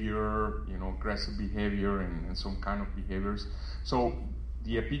behavior, aggressive behavior and some kind of behaviors. So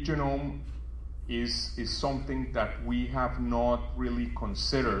the epigenome is something that we have not really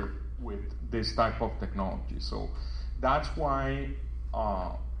considered with this type of technology. So that's why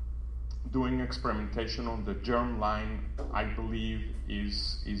doing experimentation on the germline, I believe,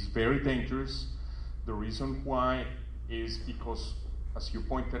 is very dangerous. The reason why is because, as you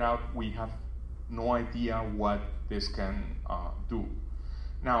pointed out, we have no idea what this can do.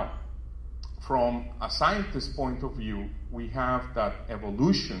 Now, from a scientist's point of view, we have that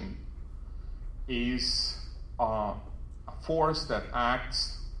evolution is a force that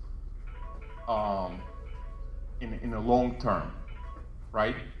acts in a long term.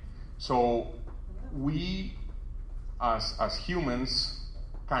 right? So we, as humans,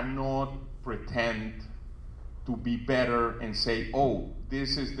 cannot pretend to be better and say, oh,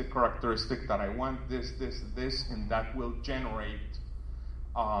 this is the characteristic that I want, this, and that will generate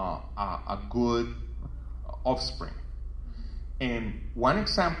a good offspring. And one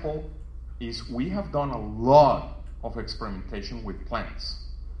example is we have done a lot of experimentation with plants.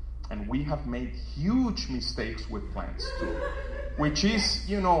 And we have made huge mistakes with plants too. Which is,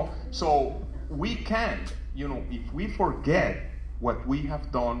 so we can't, if we forget what we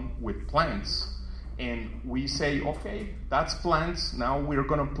have done with plants, and we say, okay, that's plants, now we're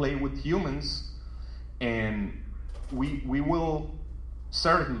going to play with humans, and we will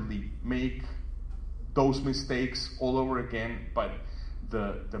certainly make those mistakes all over again, but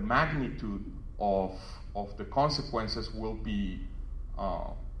the magnitude of the consequences will be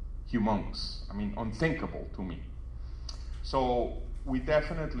humongous. I mean, unthinkable to me. So we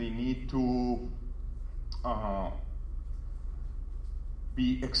definitely need to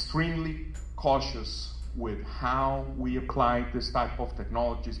be extremely cautious with how we apply this type of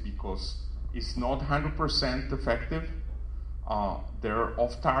technologies, because it's not 100% effective. There are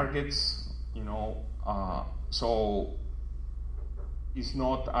off targets, so it's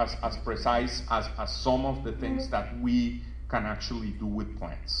not as precise as some of the things that we can actually do with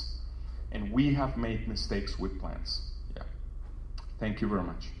plants. And we have made mistakes with plants. Yeah. Thank you very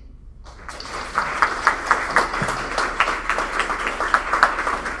much.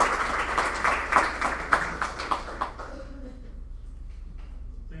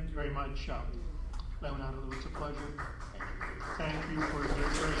 Thank you very much, Leonardo. It was a pleasure. Thank you for your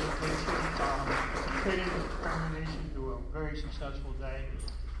presentation. It's a fitting culmination to a very successful day.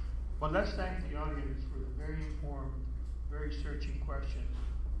 But let's thank the audience for the very informed, very searching questions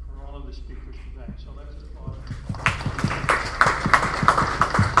for all of the speakers today. So let's applaud them.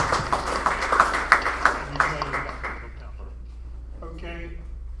 Okay,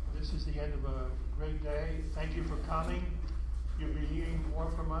 this is the end of a great day. Thank you for coming. You'll be hearing more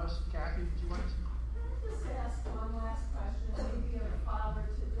from us. Kathy, did you want to? Can I just ask one last question, maybe a father,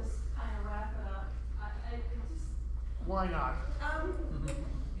 to just kind of wrap it up? Why not?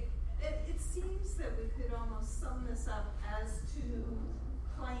 It seems that we could almost sum this up as to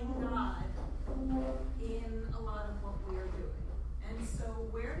playing God in a lot of what we are doing. And so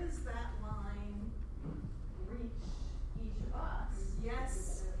where does that line reach each of us?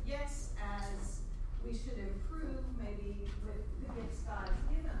 Yes, as we should improve maybe with the gifts God has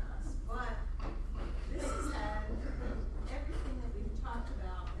given us, but this has had, everything that we've talked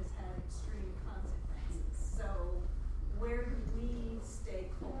about has had extreme consequences. So where do we stay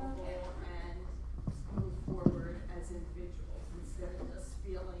culpable and move forward as individuals instead of just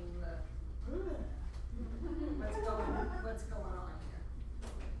feeling the what's going on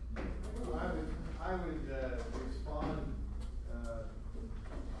here? Well, I would respond.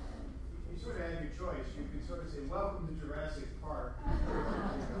 You sort of have your choice. You could sort of say, "Welcome to Jurassic Park," in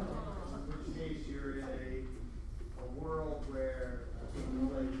which case you're in a world where people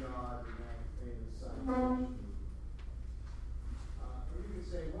play God and that famous science fiction. Or you could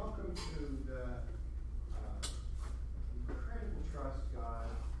say, "Welcome to the incredible trust God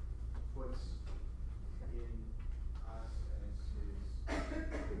puts in us as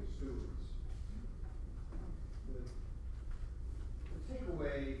His stewards." The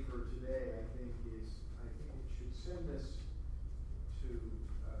takeaway for today, I think it should send us to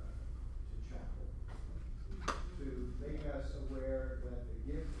chapel, to make us aware that the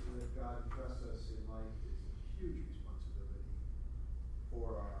gift that God entrusts us in life is a huge responsibility for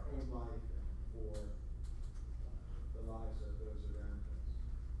our own life and for the lives of those around us.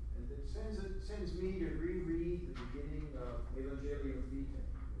 And it sends me to reread the beginning of Evangelium Vitae,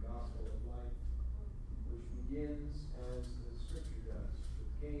 the Gospel of Life, which begins as the Scripture does,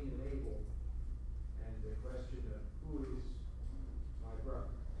 with Cain and Abel, and the question of who is my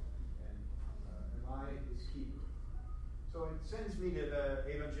brother, and am I his keeper? So it sends me to the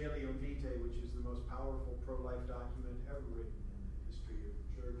Evangelium Vitae, which is the most powerful pro-life document ever written in the history of the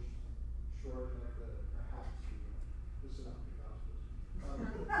Church, short of perhaps the Synoptic Gospels.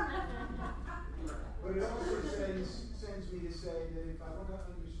 But it also sends me to say that if I want to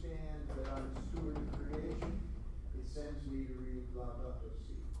understand that I'm a steward of creation, it sends me to read Laudato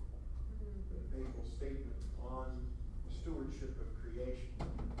Si, the papal statement on stewardship of creation.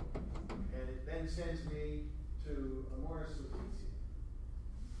 And it then sends me to Amoris Laetitia,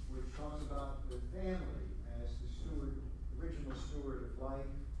 which talks about the family as the steward, original steward of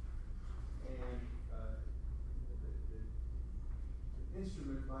life, and the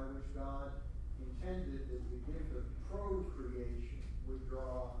instrument by which God intended that the gift of procreation would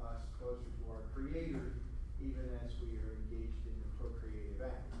draw us closer to our Creator, even as we are engaged in the procreative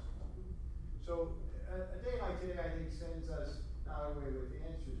acts. So a day like today, I think, sends us not away with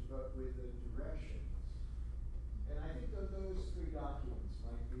answers, but with the directions. And I think that those three documents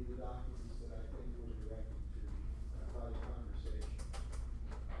might be the documents that I think were directed to by the conversation.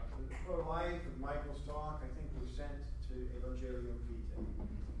 The pro-life of Michael's talk, I think, was sent to Evangelium Vitae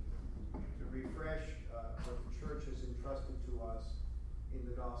to refresh what the church has entrusted to us in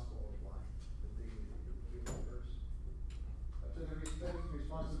the gospel of life, the dignity of the human person. To the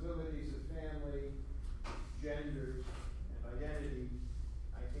responsibilities of family, genders, and identity,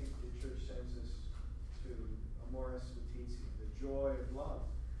 I think the church sends us to Amoris Laetitia, the joy of love,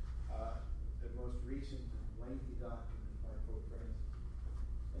 the most recent lengthy document by Pope Francis.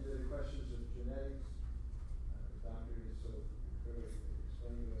 And to the questions of genetics, the doctor is so clearly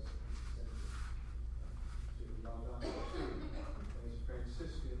explaining to us to Laudato Si, and his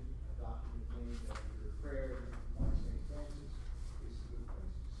Franciscan, a document named after a prayer by St. Francis. Is a good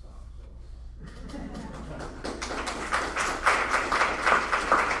place to stop. So.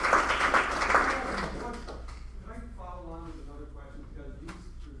 Can I follow on with another question? Because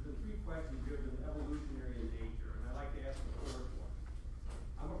the three questions here have been evolutionary in nature, and I'd like to ask the fourth one.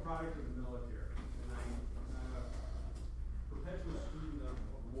 I'm a product of the military, and I'm a perpetual student of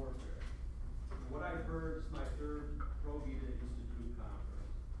warfare. And what I've heard is my third Pro-Vita Institute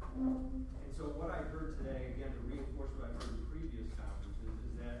conference. And so what I've heard today, again, to reinforce what I've heard in previous conferences,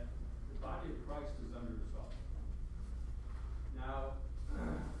 is that the body of Christ is under assault. Now,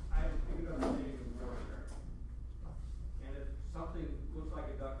 I have a good understanding of warfare. And if something looks like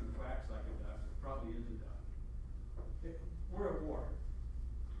a duck and quacks like a duck, it probably is a duck. We're at war.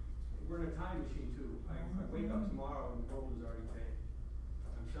 We're in a time machine, too. I wake up tomorrow and the world is already changed.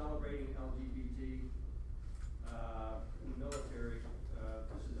 I'm celebrating LGBT in the military.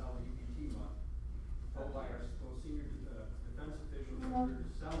 This is LGBT month. Told by our senior defense officials are here to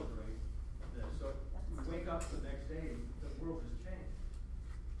celebrate this. So we wake up the next day and the world has changed.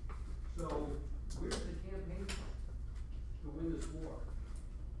 So where's the campaign plan to win this war?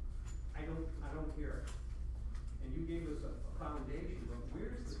 I don't hear it. And you gave us a foundation, but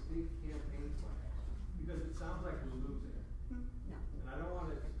where's the big campaign plan? Because it sounds like we're losing it. No. And I don't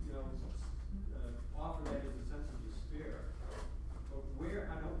want to, offer that as a sense of despair. But where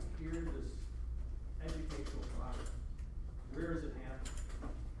I don't hear this educational progress, where is it happening?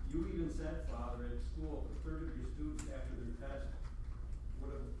 You even said, Father, at school, a third of your students after their test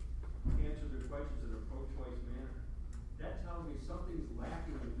would have answered their questions in a pro-choice manner. That tells me something's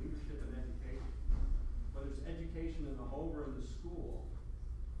lacking in leadership and education. Whether it's education in the home or in the school,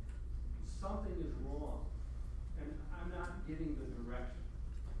 something is wrong. And I'm not getting the direction.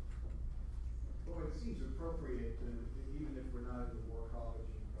 Well, it seems appropriate, even if we're not at the War College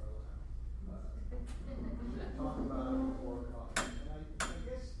in Carlisle, to talk about the War College. And I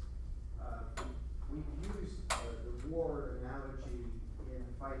guess we've used the war analogy in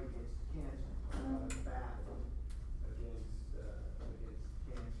the fight against cancer, battle against cancer.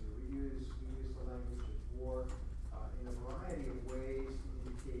 We use the language of war in a variety of ways to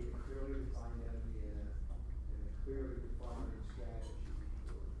indicate a clearly defined enemy and a clearly defined strategy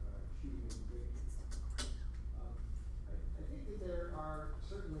for achieving victory. I think that there are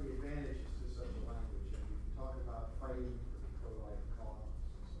certainly advantages to such a language, and we can talk about fighting for the pro-life cause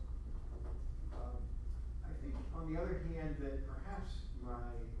and so on. I think, on the other hand, that perhaps my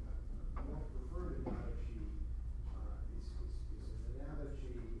more preferred analogy is an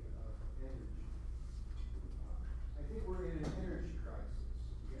analogy of energy. I think we're in an energy crisis.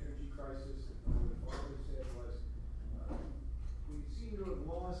 The energy crisis, what the father said was, we seem to have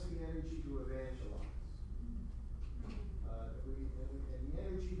lost the energy to evangelize. And the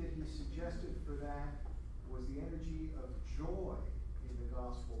energy that he suggested for that was the energy of joy in the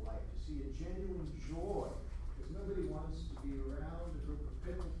gospel life, to see a genuine joy, because nobody wants to be around a group of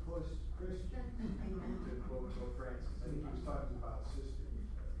pickle-puss Christians, to quote Pope Francis. I think he was talking about sisters.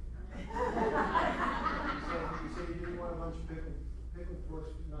 He said he didn't want a bunch of pickle-puss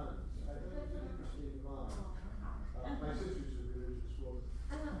nuns. I thought it was an interesting line. My sister's a religious woman.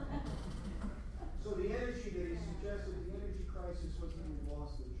 So the energy that he suggested, the energy crisis, was that we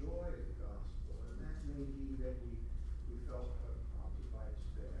lost the joy of the gospel, and that may be that we felt prompted by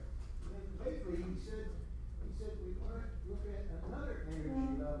despair. And then lately he said we want to look at another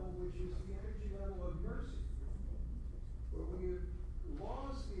energy level, which is the energy level of mercy, where we have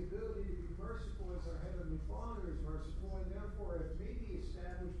lost the ability to be merciful as our Heavenly Father is merciful, and therefore have maybe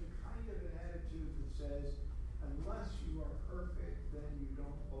established a kind of an attitude that says, unless you are perfect, then you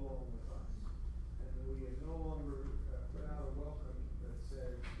don't belong with us. And we have no longer put out a welcome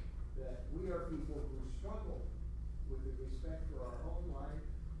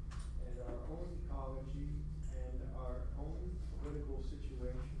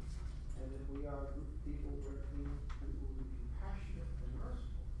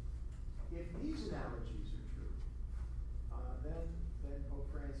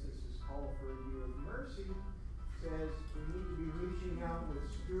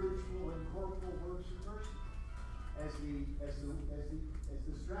spiritual and corporal works of mercy as the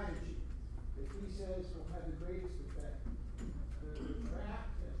strategy. If he says will have the greatest effect, to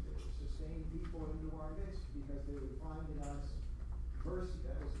attract and to sustain people into our midst because they would find in us mercy.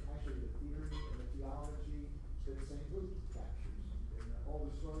 That was actually the theory and the theology that St. Luke captures. And all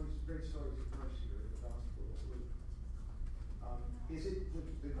the stories, great stories of mercy are in the Gospel of Luke. Is it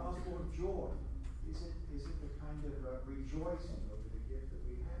the Gospel of joy? Is it the kind of rejoicing over the gift that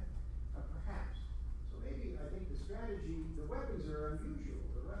we have? Perhaps. So maybe I think the strategy, the weapons are unusual.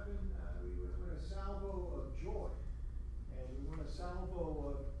 The weapon, we want a salvo of joy, and we want a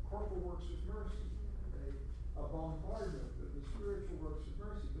salvo of corporal works of mercy, a bombardment of the spiritual works of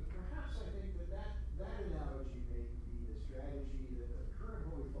mercy. But perhaps I think that analogy may be the strategy that the current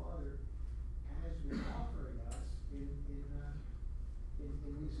Holy Father has been offering us in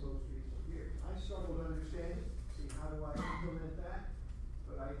these most recent years. I struggle to understand it, see how do I implement that,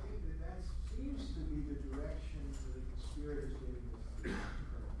 but I think that seems to be the direction that the Spirit is giving us to the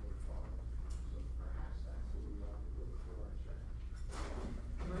current Holy Father. So perhaps that's what we ought to look for our strategy.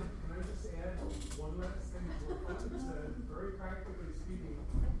 Can I just add one last thing to what Quentin said, very practically speaking?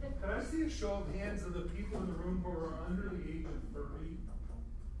 Can I see a show of hands of the people in the room who are under the age of 30?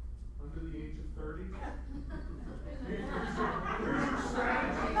 Under the age of 30? Here's your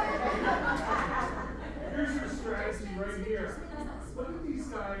strategy. Here's your strategy right here. Look at these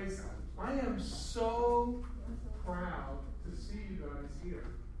guys. I am so proud to see you guys here.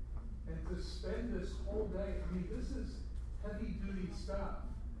 And to spend this whole day, I mean, this is heavy duty stuff.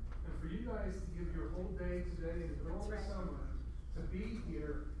 And for you guys to give your whole day today in the middle of the summer to be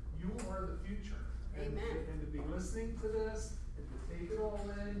here, you are the future. Amen. And to be listening to this, and to take it all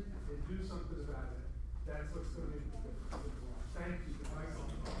in, and do something about it. That's what's going to make the difference. Thank you.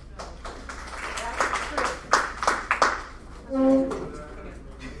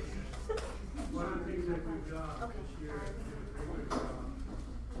 One of the things that we've done this year is do a good job.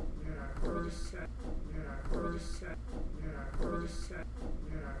 In our first set, in our first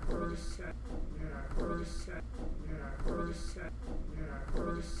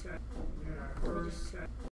set,